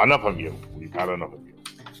 enough of you. We've had enough of you.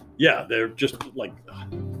 Yeah, they're just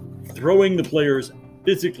throwing the players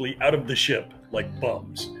physically out of the ship like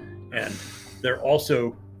bums. And they're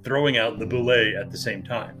also throwing out the boule at the same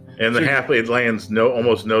time. And the halfling lands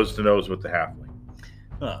almost nose to nose with the halfling.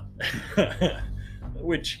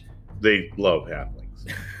 Which they love halflings.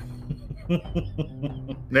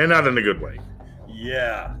 They're not in a good way.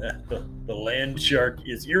 Yeah, the land shark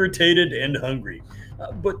is irritated and hungry.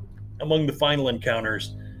 But among the final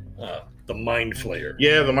encounters, the Mind Flayer.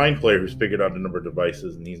 Yeah, the Mind Flayer who's figured out a number of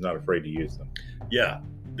devices and he's not afraid to use them. Yeah,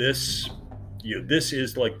 this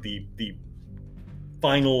is like the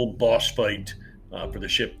final boss fight for the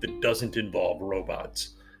ship that doesn't involve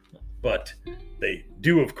robots. But they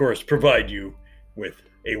do, of course, provide you with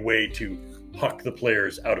a way to huck the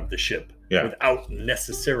players out of the ship without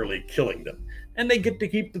necessarily killing them. And they get to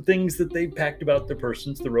keep the things that they've packed about their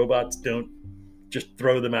persons. The robots don't just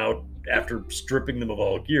throw them out after stripping them of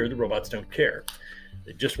all gear. The robots don't care.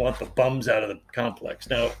 They just want the bums out of the complex.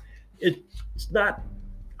 Now, it's not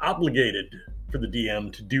obligated for the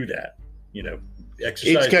DM to do that.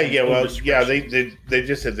 Exercise. They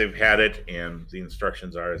just said they've had it, and the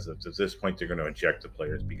instructions are is that at this point they're going to eject the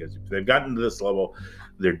players because if they've gotten to this level,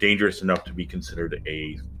 they're dangerous enough to be considered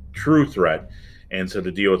a true threat, and so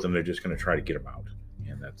to deal with them, they're just going to try to get them out,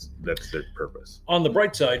 and that's their purpose. On the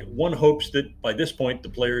bright side, one hopes that by this point the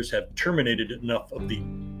players have terminated enough of the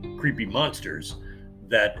creepy monsters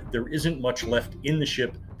that there isn't much left in the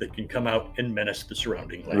ship that can come out and menace the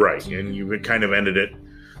surrounding lands. Right, and you've kind of ended it.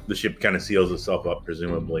 The ship kind of seals itself up,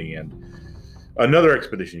 presumably, and another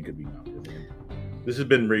expedition could be mounted. This has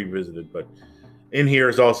been revisited, but in here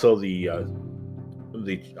is also the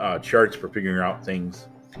charts for figuring out things.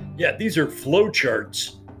 Yeah, these are flow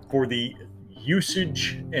charts for the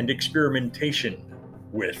usage and experimentation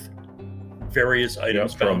with various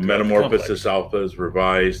items from Metamorphosis Alphas,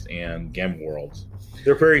 Revised, and Gamma Worlds.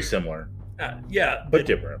 They're very similar. But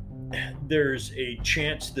different. There's a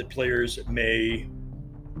chance that players may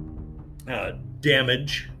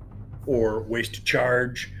damage or waste a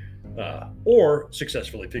charge or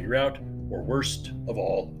successfully figure out, or worst of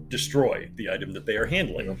all, destroy the item that they are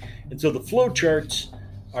handling. And so the flow charts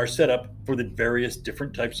are set up for the various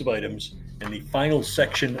different types of items, and the final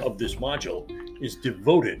section of this module is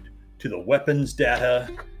devoted to the weapons data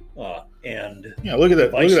and look at that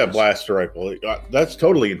devices. Look at that blaster rifle. That's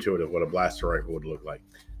totally intuitive what a blaster rifle would look like.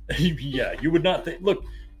 Yeah, you would not think. Look,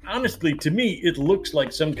 honestly, to me, it looks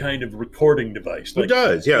like some kind of recording device. It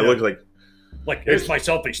does. Yeah, it looks like here's my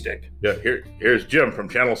selfie stick. Yeah, here's Jim from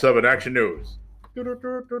Channel 7 Action News. No,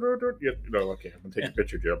 okay, I'm gonna take a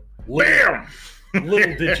picture, Jim. Bam!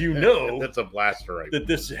 Little did you know that's a blaster rifle. That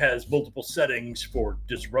this has multiple settings for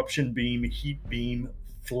disruption beam, heat beam,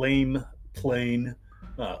 flame plane.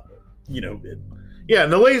 Yeah,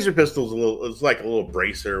 and the laser pistol is like a little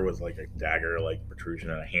bracer with like a dagger like protrusion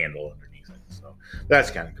and a handle underneath it. So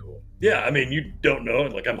that's kind of cool. Yeah, I mean, you don't know.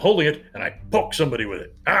 Like, I'm holding it and I poke somebody with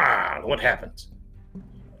it. What happens?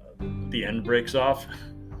 The end breaks off.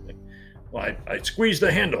 Well, I squeeze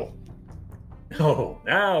the handle. Oh,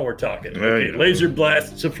 now we're talking. Okay, laser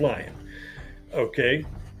blasts are flying. Okay.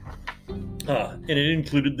 And it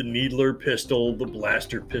included the Needler pistol, the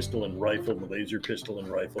blaster pistol and rifle, the laser pistol and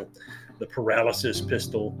rifle, the paralysis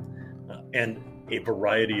pistol, and a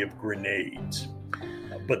variety of grenades.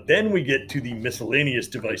 But then we get to the miscellaneous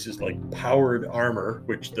devices like powered armor,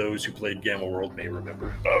 which those who played Gamma World may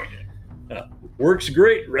remember. Oh, yeah. Works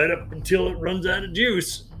great right up until it runs out of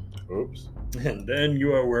juice. Oops. And then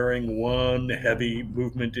you are wearing one heavy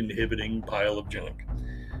movement inhibiting pile of junk.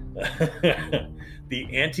 The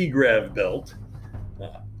anti-grav belt,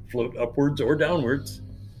 float upwards or downwards.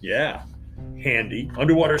 Yeah, handy.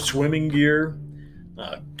 Underwater swimming gear,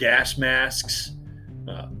 gas masks,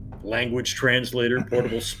 language translator,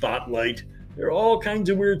 portable spotlight. There are all kinds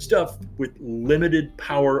of weird stuff with limited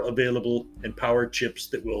power available and power chips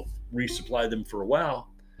that will resupply them for a while.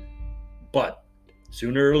 But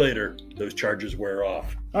sooner or later, those charges wear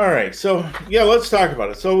off. All right, so let's talk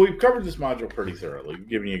about it. So we've covered this module pretty thoroughly. We've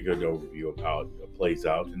given you a good overview of how it plays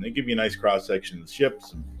out, and they give you a nice cross-section of the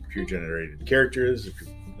ships and computer-generated characters if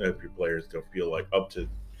your players don't feel like up to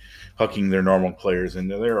hucking their normal players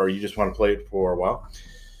into there, or you just want to play it for a while.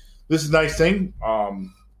 This is a nice thing,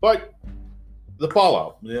 but the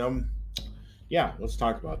fallout. Let's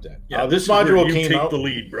talk about that. Yeah, this module came out. Take the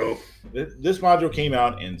lead, bro. This module came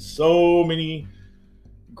out, and so many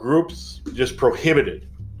groups just prohibited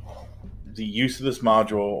the use of this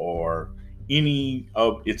module or any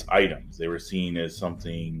of its items. They were seen as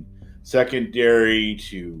something secondary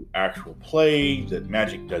to actual play, that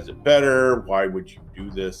Magic does it better. Why would you do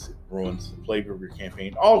this? It ruins the flavor of your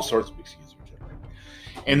campaign. All sorts of excuses were generated.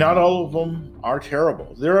 And not all of them are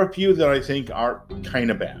terrible. There are a few that I think are kind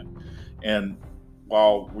of bad. And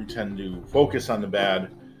while we tend to focus on the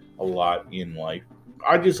bad a lot in life,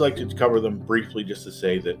 I'd just like to cover them briefly just to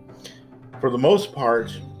say that for the most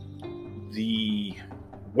part, the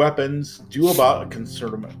weapons do about a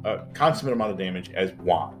consummate amount of damage as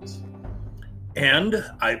wands. And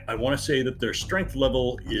I want to say that their strength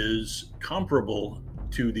level is comparable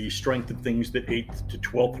to the strength of things that 8th to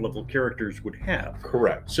 12th level characters would have.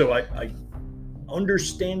 Correct. So I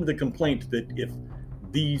understand the complaint that if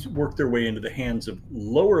these work their way into the hands of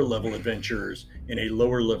lower level adventurers in a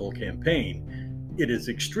lower level campaign, it is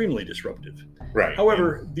extremely disruptive. Right.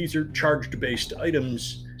 However, these are charged-based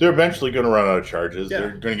items. They're eventually going to run out of charges. Yeah.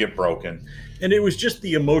 They're going to get broken. And it was just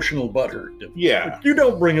the emotional butter. Yeah. You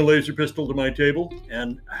don't bring a laser pistol to my table.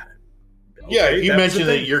 And okay, yeah, if you mentioned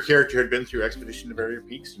that that your character had been through Expedition to Barrier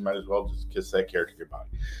Peaks, you might as well just kiss that character goodbye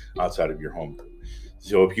outside of your home group.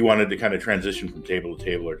 So if you wanted to kind of transition from table to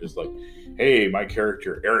table, or just like, hey, my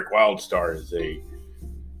character, Eric Wildstar, is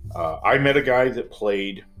I met a guy that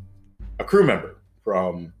played a crew member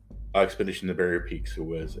from Expedition to Barrier Peaks who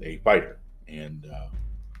was a fighter. And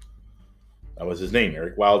that was his name,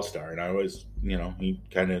 Eric Wildstar. And I was, he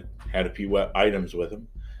kind of had a few items with him.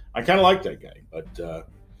 I kind of like that guy, but...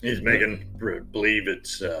 he's making believe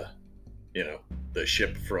it's, the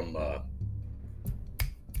ship from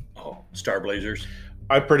Star Blazers.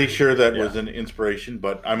 I'm pretty sure that was an inspiration,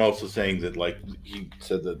 but I'm also saying that, like, he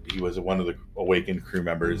said that he was one of the awakened crew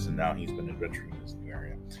members, and now he's been adventuring in this new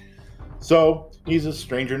area. So he's a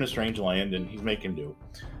stranger in a strange land, and he's making do.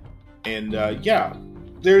 And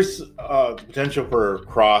there's potential for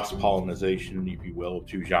cross-pollination, if you will, of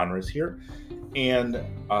two genres here. And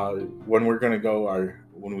when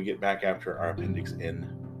we get back after our Appendix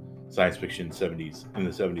N science fiction 70s in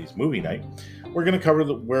the 70s movie night, we're going to cover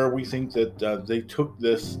where we think that they took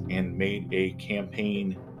this and made a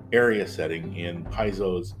campaign area setting in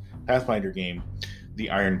Paizo's Pathfinder game, The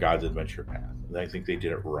Iron Gods Adventure Path. And I think they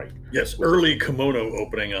did it right. Yes, early kimono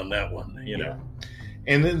opening on that one, Yeah.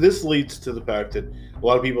 And then this leads to the fact that a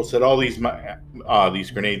lot of people said all these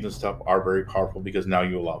grenades and stuff are very powerful because now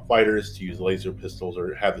you allow fighters to use laser pistols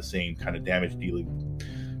or have the same kind of damage dealing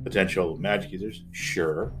potential of magic users.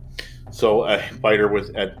 Sure. So a fighter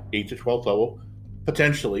at 8 to 12 level,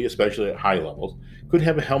 potentially, especially at high levels, could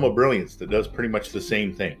have a Helm of Brilliance that does pretty much the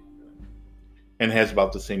same thing and has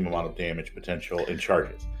about the same amount of damage potential and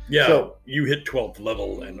charges. Yeah, so you hit 12th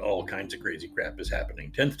level and all kinds of crazy crap is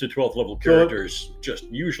happening. 10th to 12th level characters just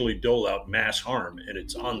usually dole out mass harm, and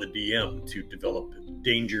it's on the DM to develop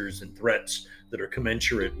dangers and threats that are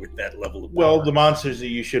commensurate with that level of power. Well, the monsters that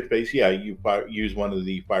you should face, you use one of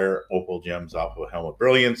the fire opal gems off of Helm of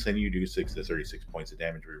Brilliance, and you do 6 to 36 points of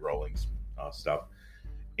damage re-rolling stuff.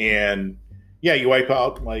 And you wipe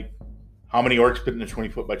out, like, how many orcs fit in a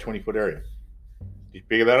 20-foot by 20-foot area? Did you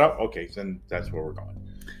figure that out? Okay, then that's where we're going.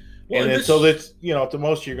 Well, and so that's, at the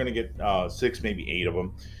most you're going to get 6, maybe 8 of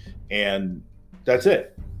them. And that's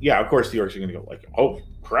it. Yeah, of course the orcs are going to go like, oh,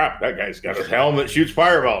 crap, that guy's got his helm that shoots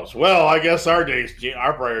fireballs. Well, I guess our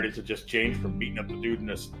priorities have just changed from beating up the dude in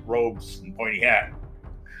his robes and pointy hat.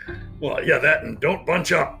 Well, yeah, that and don't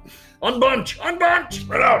bunch up. Unbunch!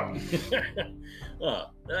 Spread out!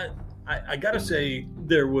 I got to say,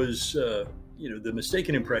 there was, the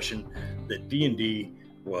mistaken impression that D&D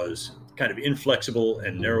was kind of inflexible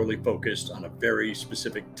and narrowly focused on a very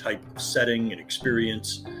specific type of setting and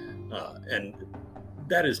experience. And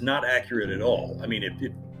that is not accurate at all. I mean,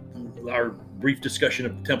 if our brief discussion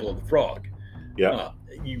of the Temple of the Frog,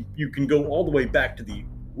 you can go all the way back to the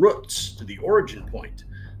roots, to the origin point,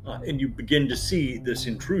 and you begin to see this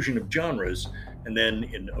intrusion of genres. And then,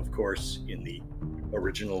 in the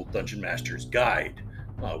original Dungeon Master's Guide,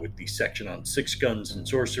 with the section on 6 guns and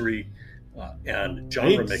sorcery, and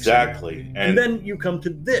genre mixing. Exactly. And then you come to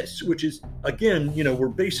this, which is, again, we're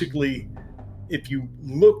basically, if you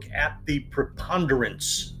look at the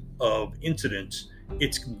preponderance of incidents,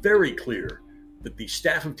 it's very clear that the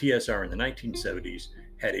staff of TSR in the 1970s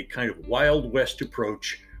had a kind of Wild West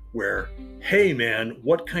approach where, hey, man,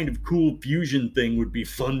 what kind of cool fusion thing would be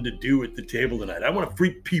fun to do at the table tonight? I want to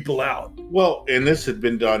freak people out. Well, and this had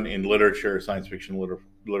been done in literature, science fiction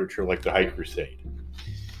literature, like the High Crusade,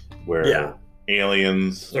 where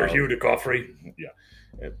aliens... Sir Hugh de Coffrey.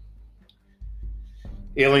 Yeah.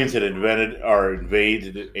 Aliens had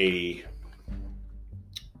invaded a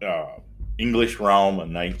English realm, a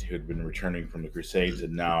knight who had been returning from the Crusades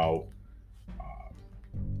and now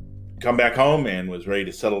come back home and was ready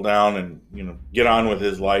to settle down and get on with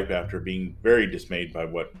his life after being very dismayed by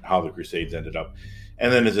how the Crusades ended up,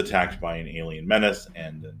 and then is attacked by an alien menace,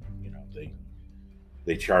 and then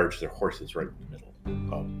they charge their horses right in the middle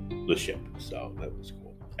of the ship. So that was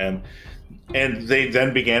cool. And they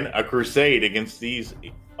then began a crusade against these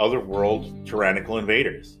otherworld tyrannical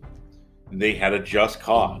invaders. They had a just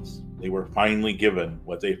cause. They were finally given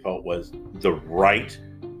what they felt was the right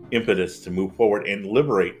impetus to move forward and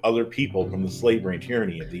liberate other people from the slavery and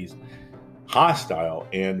tyranny of these hostile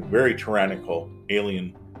and very tyrannical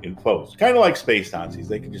alien in foes. Kind of like space Nazis.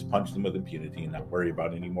 They can just punch them with impunity and not worry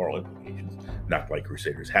about any moral implications. Not like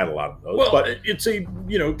Crusaders had a lot of those. Well, but it's a,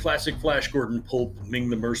 classic Flash Gordon pulp, Ming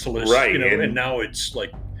the Merciless. Right, and now it's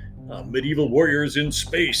like medieval warriors in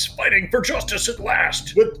space fighting for justice at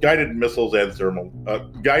last. With guided missiles and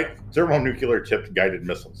thermonuclear tipped guided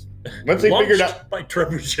missiles. Once they figured out by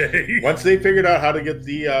Trebuchet. Once they figured out how to get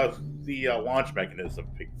the launch mechanism,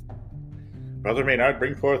 Brother Maynard,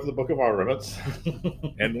 bring forth the Book of Armaments.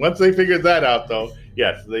 And once they figured that out, though,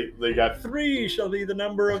 yes, they got 3 shall be the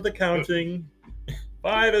number of the counting.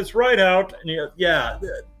 5 is right out. And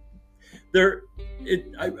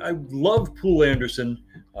I love Poul Anderson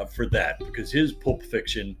for that, because his Pulp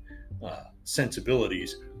Fiction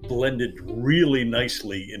sensibilities blended really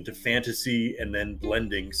nicely into fantasy and then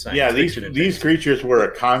blending science fiction. These creatures were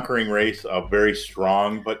a conquering race of very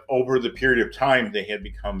strong, but over the period of time, they had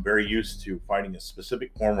become very used to fighting a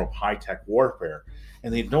specific form of high-tech warfare,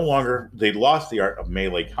 and they lost the art of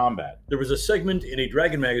melee combat. There was a segment in a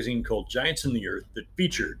Dragon magazine called Giants in the Earth that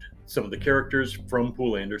featured some of the characters from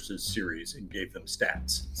Poul Anderson's series and gave them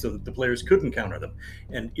stats so that the players could encounter them.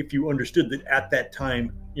 And if you understood that at that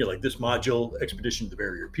time, like this module, Expedition to the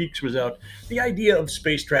Barrier Peaks, was out, the idea of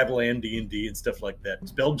space travel and D&D and stuff like that,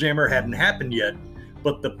 Spelljammer hadn't happened yet,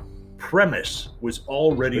 but the premise was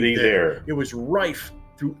already there. It was rife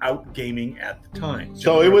throughout gaming at the time.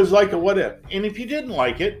 So it was like a what if. And if you didn't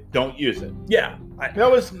like it, don't use it. Yeah.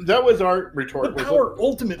 That was our retort. The power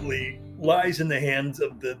ultimately lies in the hands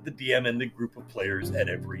of the DM and the group of players at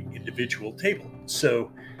every individual table.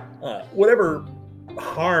 So whatever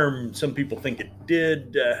harm some people think it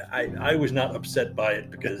did, I was not upset by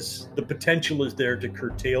it, because the potential is there to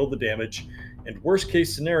curtail the damage, and worst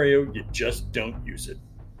case scenario, you just don't use it.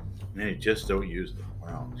 Man, you just don't use it.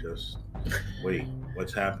 Wow, just wait,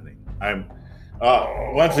 what's happening?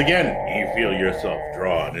 Once again, you feel yourself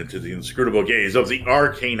drawn into the inscrutable gaze of the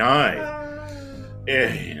arcane eye.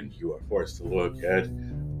 And you are forced to look at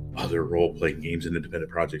other role-playing games and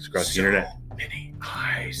independent projects across the internet. Many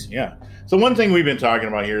eyes. Yeah. So one thing we've been talking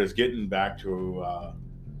about here is getting back to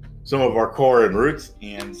some of our core and roots.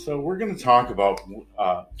 And so we're going to talk about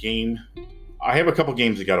game. I have a couple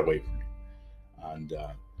games that got away from me. And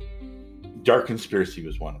Dark Conspiracy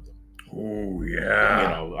was one of them. Oh,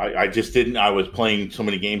 yeah. I just didn't. I was playing so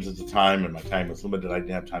many games at the time, and my time was limited. I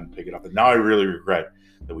didn't have time to pick it up. And now I really regret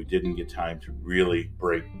that we didn't get time to really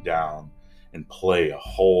break down and play a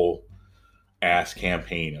whole ass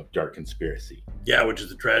campaign of Dark Conspiracy. Yeah, which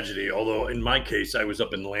is a tragedy. Although in my case, I was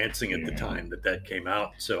up in Lansing at the time that came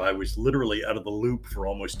out. So I was literally out of the loop for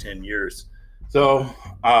almost 10 years. So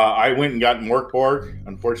I went and got in work board.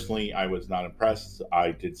 Unfortunately, I was not impressed.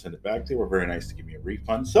 I did send it back. They were very nice to give me a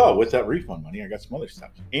refund. So with that refund money, I got some other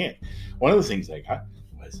stuff. And one of the things I got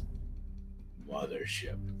was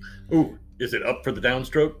Mothership. Ooh, is it up for the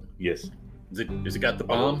downstroke? Yes. Is it got the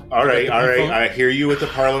bomb? All right. I hear you with the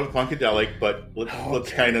Parliament Funkadelic, but let's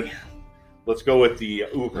go with the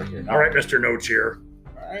Uber here. All right, Mr. Notes here.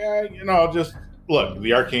 Just look,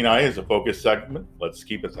 the Arcane Eye is a focus segment. Let's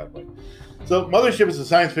keep it that way. So Mothership is a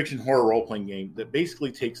science fiction horror role-playing game that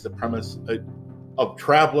basically takes the premise of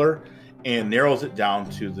Traveler and narrows it down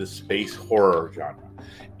to the space horror genre.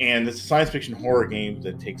 And it's a science fiction horror game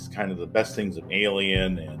that takes kind of the best things of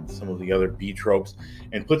Alien and some of the other B tropes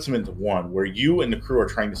and puts them into one, where you and the crew are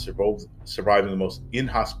trying to survive in the most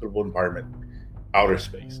inhospitable environment, outer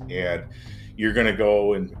space. And you're going to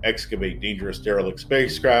go and excavate dangerous derelict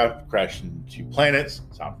spacecraft, crash into planets,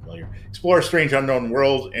 sound familiar, explore strange unknown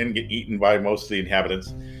worlds, and get eaten by most of the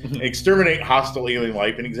inhabitants, exterminate hostile alien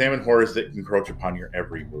life, and examine horrors that encroach upon your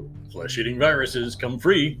every move. Flesh-eating viruses come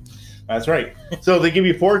free. That's right. So they give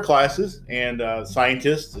you 4 classes, and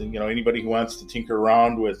scientists, and anybody who wants to tinker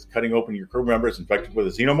around with cutting open your crew members infected with a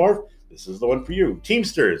xenomorph, this is the one for you.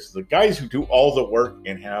 Teamsters, the guys who do all the work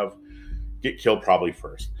and get killed probably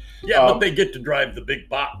first. Yeah, but they get to drive the big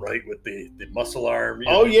bot, right, with the muscle arm.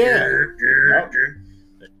 Oh, yeah.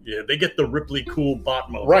 Yeah, they get the Ripley cool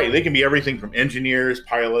bot mode. Right, they can be everything from engineers,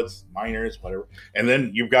 pilots, miners, whatever. And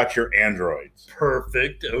then you've got your androids.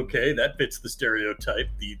 Perfect. Okay, that fits the stereotype,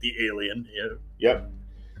 the alien. Yeah.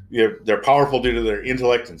 Yep. They're powerful due to their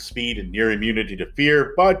intellect and speed and near immunity to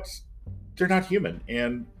fear, but they're not human,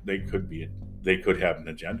 and they could have an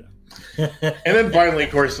agenda. And then finally,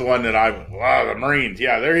 of course, the one that the Marines.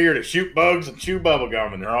 Yeah, they're here to shoot bugs and chew bubble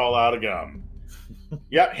gum, and they're all out of gum.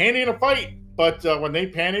 Yeah, handy in a fight, but when they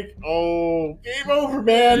panic, game over,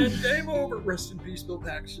 man. Game over. Rest in peace, Bill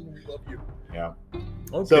Paxton. We love you. Yeah.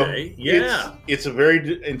 Okay. So it's a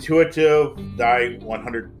very intuitive die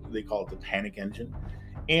 100. They call it the panic engine,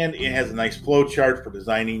 and it has a nice flow chart for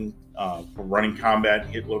designing, for running combat,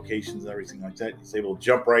 hit locations, and everything like that. It's able to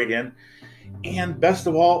jump right in. And best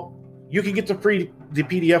of all, you can get the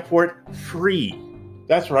PDF for it free.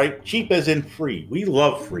 That's right, cheap as in free. We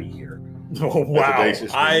love free here. Oh, wow.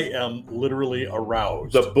 I am literally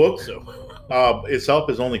aroused. The book itself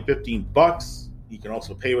is only $15. You can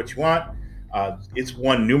also pay what you want. It's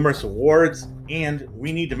won numerous awards, and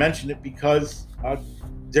we need to mention it because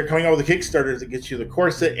they're coming out with a Kickstarter that gets you the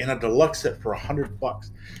core set and a deluxe set for $100. Oh.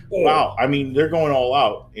 Wow. I mean, they're going all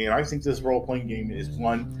out, and I think this role-playing game is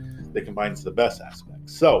one that combines the best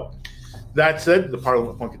aspects. So, that said, the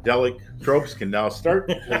Parliament Funkadelic tropes can now start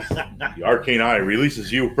because the Arcane Eye releases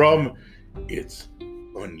you from its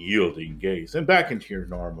unyielding gaze and back into your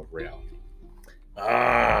norm of reality.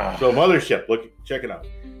 So Mothership, check it out.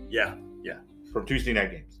 Yeah. From Tuesday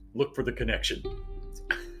Night Games. Look for the connection.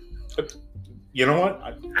 You know what?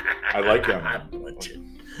 I like that.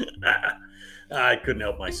 I couldn't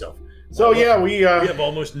help myself. So we have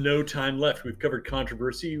almost no time left. We've covered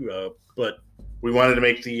controversy, but we wanted to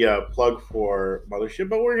make the plug for Mothership,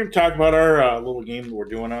 but we're going to talk about our little game that we're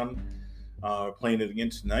doing on playing it again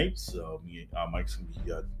tonight. So Mike's going to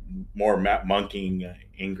be more Matt Monking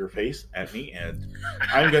anger face at me, and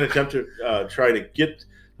I'm going to attempt to try to get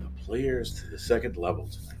the players to the second level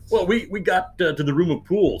tonight. Well, we got to the Room of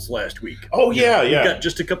Pools last week. Oh, yeah. We got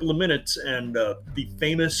just a couple of minutes, and the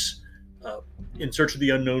famous In Search of the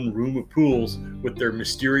Unknown Room of Pools with their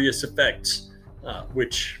mysterious effects,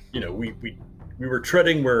 which, we were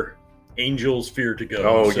treading where angels fear to go.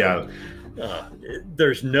 Oh, so, yeah.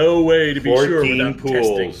 There's no way to be sure without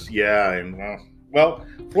pools. testing. Yeah, and well,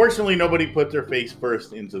 fortunately, nobody put their face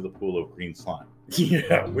first into the pool of green slime.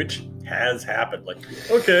 Yeah, which has happened. Like,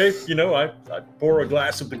 okay, I pour a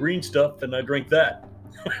glass of the green stuff and I drink that.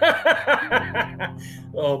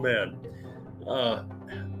 Oh man,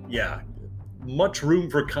 yeah, much room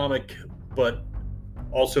for comic, but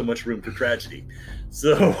also much room for tragedy.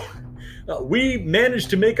 So. We managed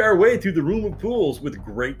to make our way through the Room of Pools with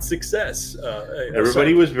great success.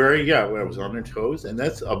 Everybody was I was on their toes, and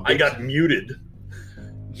that's a big... I got muted.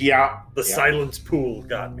 Yeah. The silence pool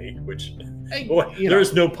got me, which...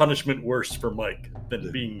 there's no punishment worse for Mike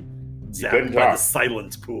than being zapped by the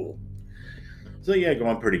silence pool. So,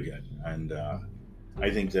 going pretty good. And I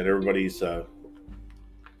think that everybody's been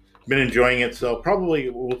enjoying it. So probably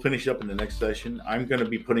we'll finish up in the next session. I'm going to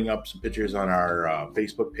be putting up some pictures on our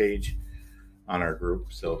Facebook page, on our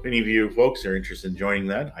group. So if any of you folks are interested in joining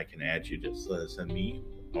that, I can add you. Just send me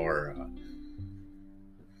or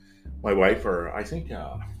my wife, or I think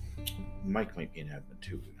Mike might be an admin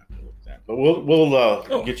too. We have to look at that, but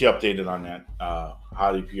we'll get you updated on that.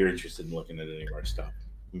 How if you're interested in looking at any of our stuff,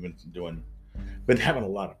 we've been having a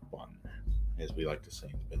lot of fun, as we like to say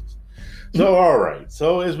in the business. So all right.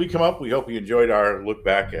 So as we come up, we hope you enjoyed our look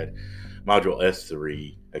back at Module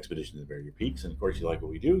S3. Expedition to the Barrier Peaks. And of course, you like what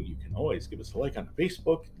we do, you can always give us a like on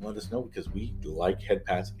Facebook and let us know, because we like head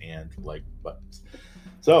pats and like buttons.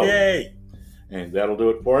 So, yay! And that'll do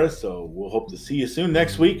it for us. So we'll hope to see you soon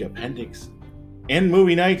next week. Appendix and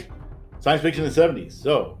movie night, science fiction in the 70s.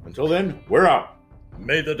 So until then, we're out.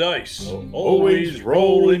 May the dice always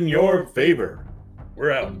roll in your favor.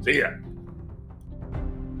 We're out. See ya.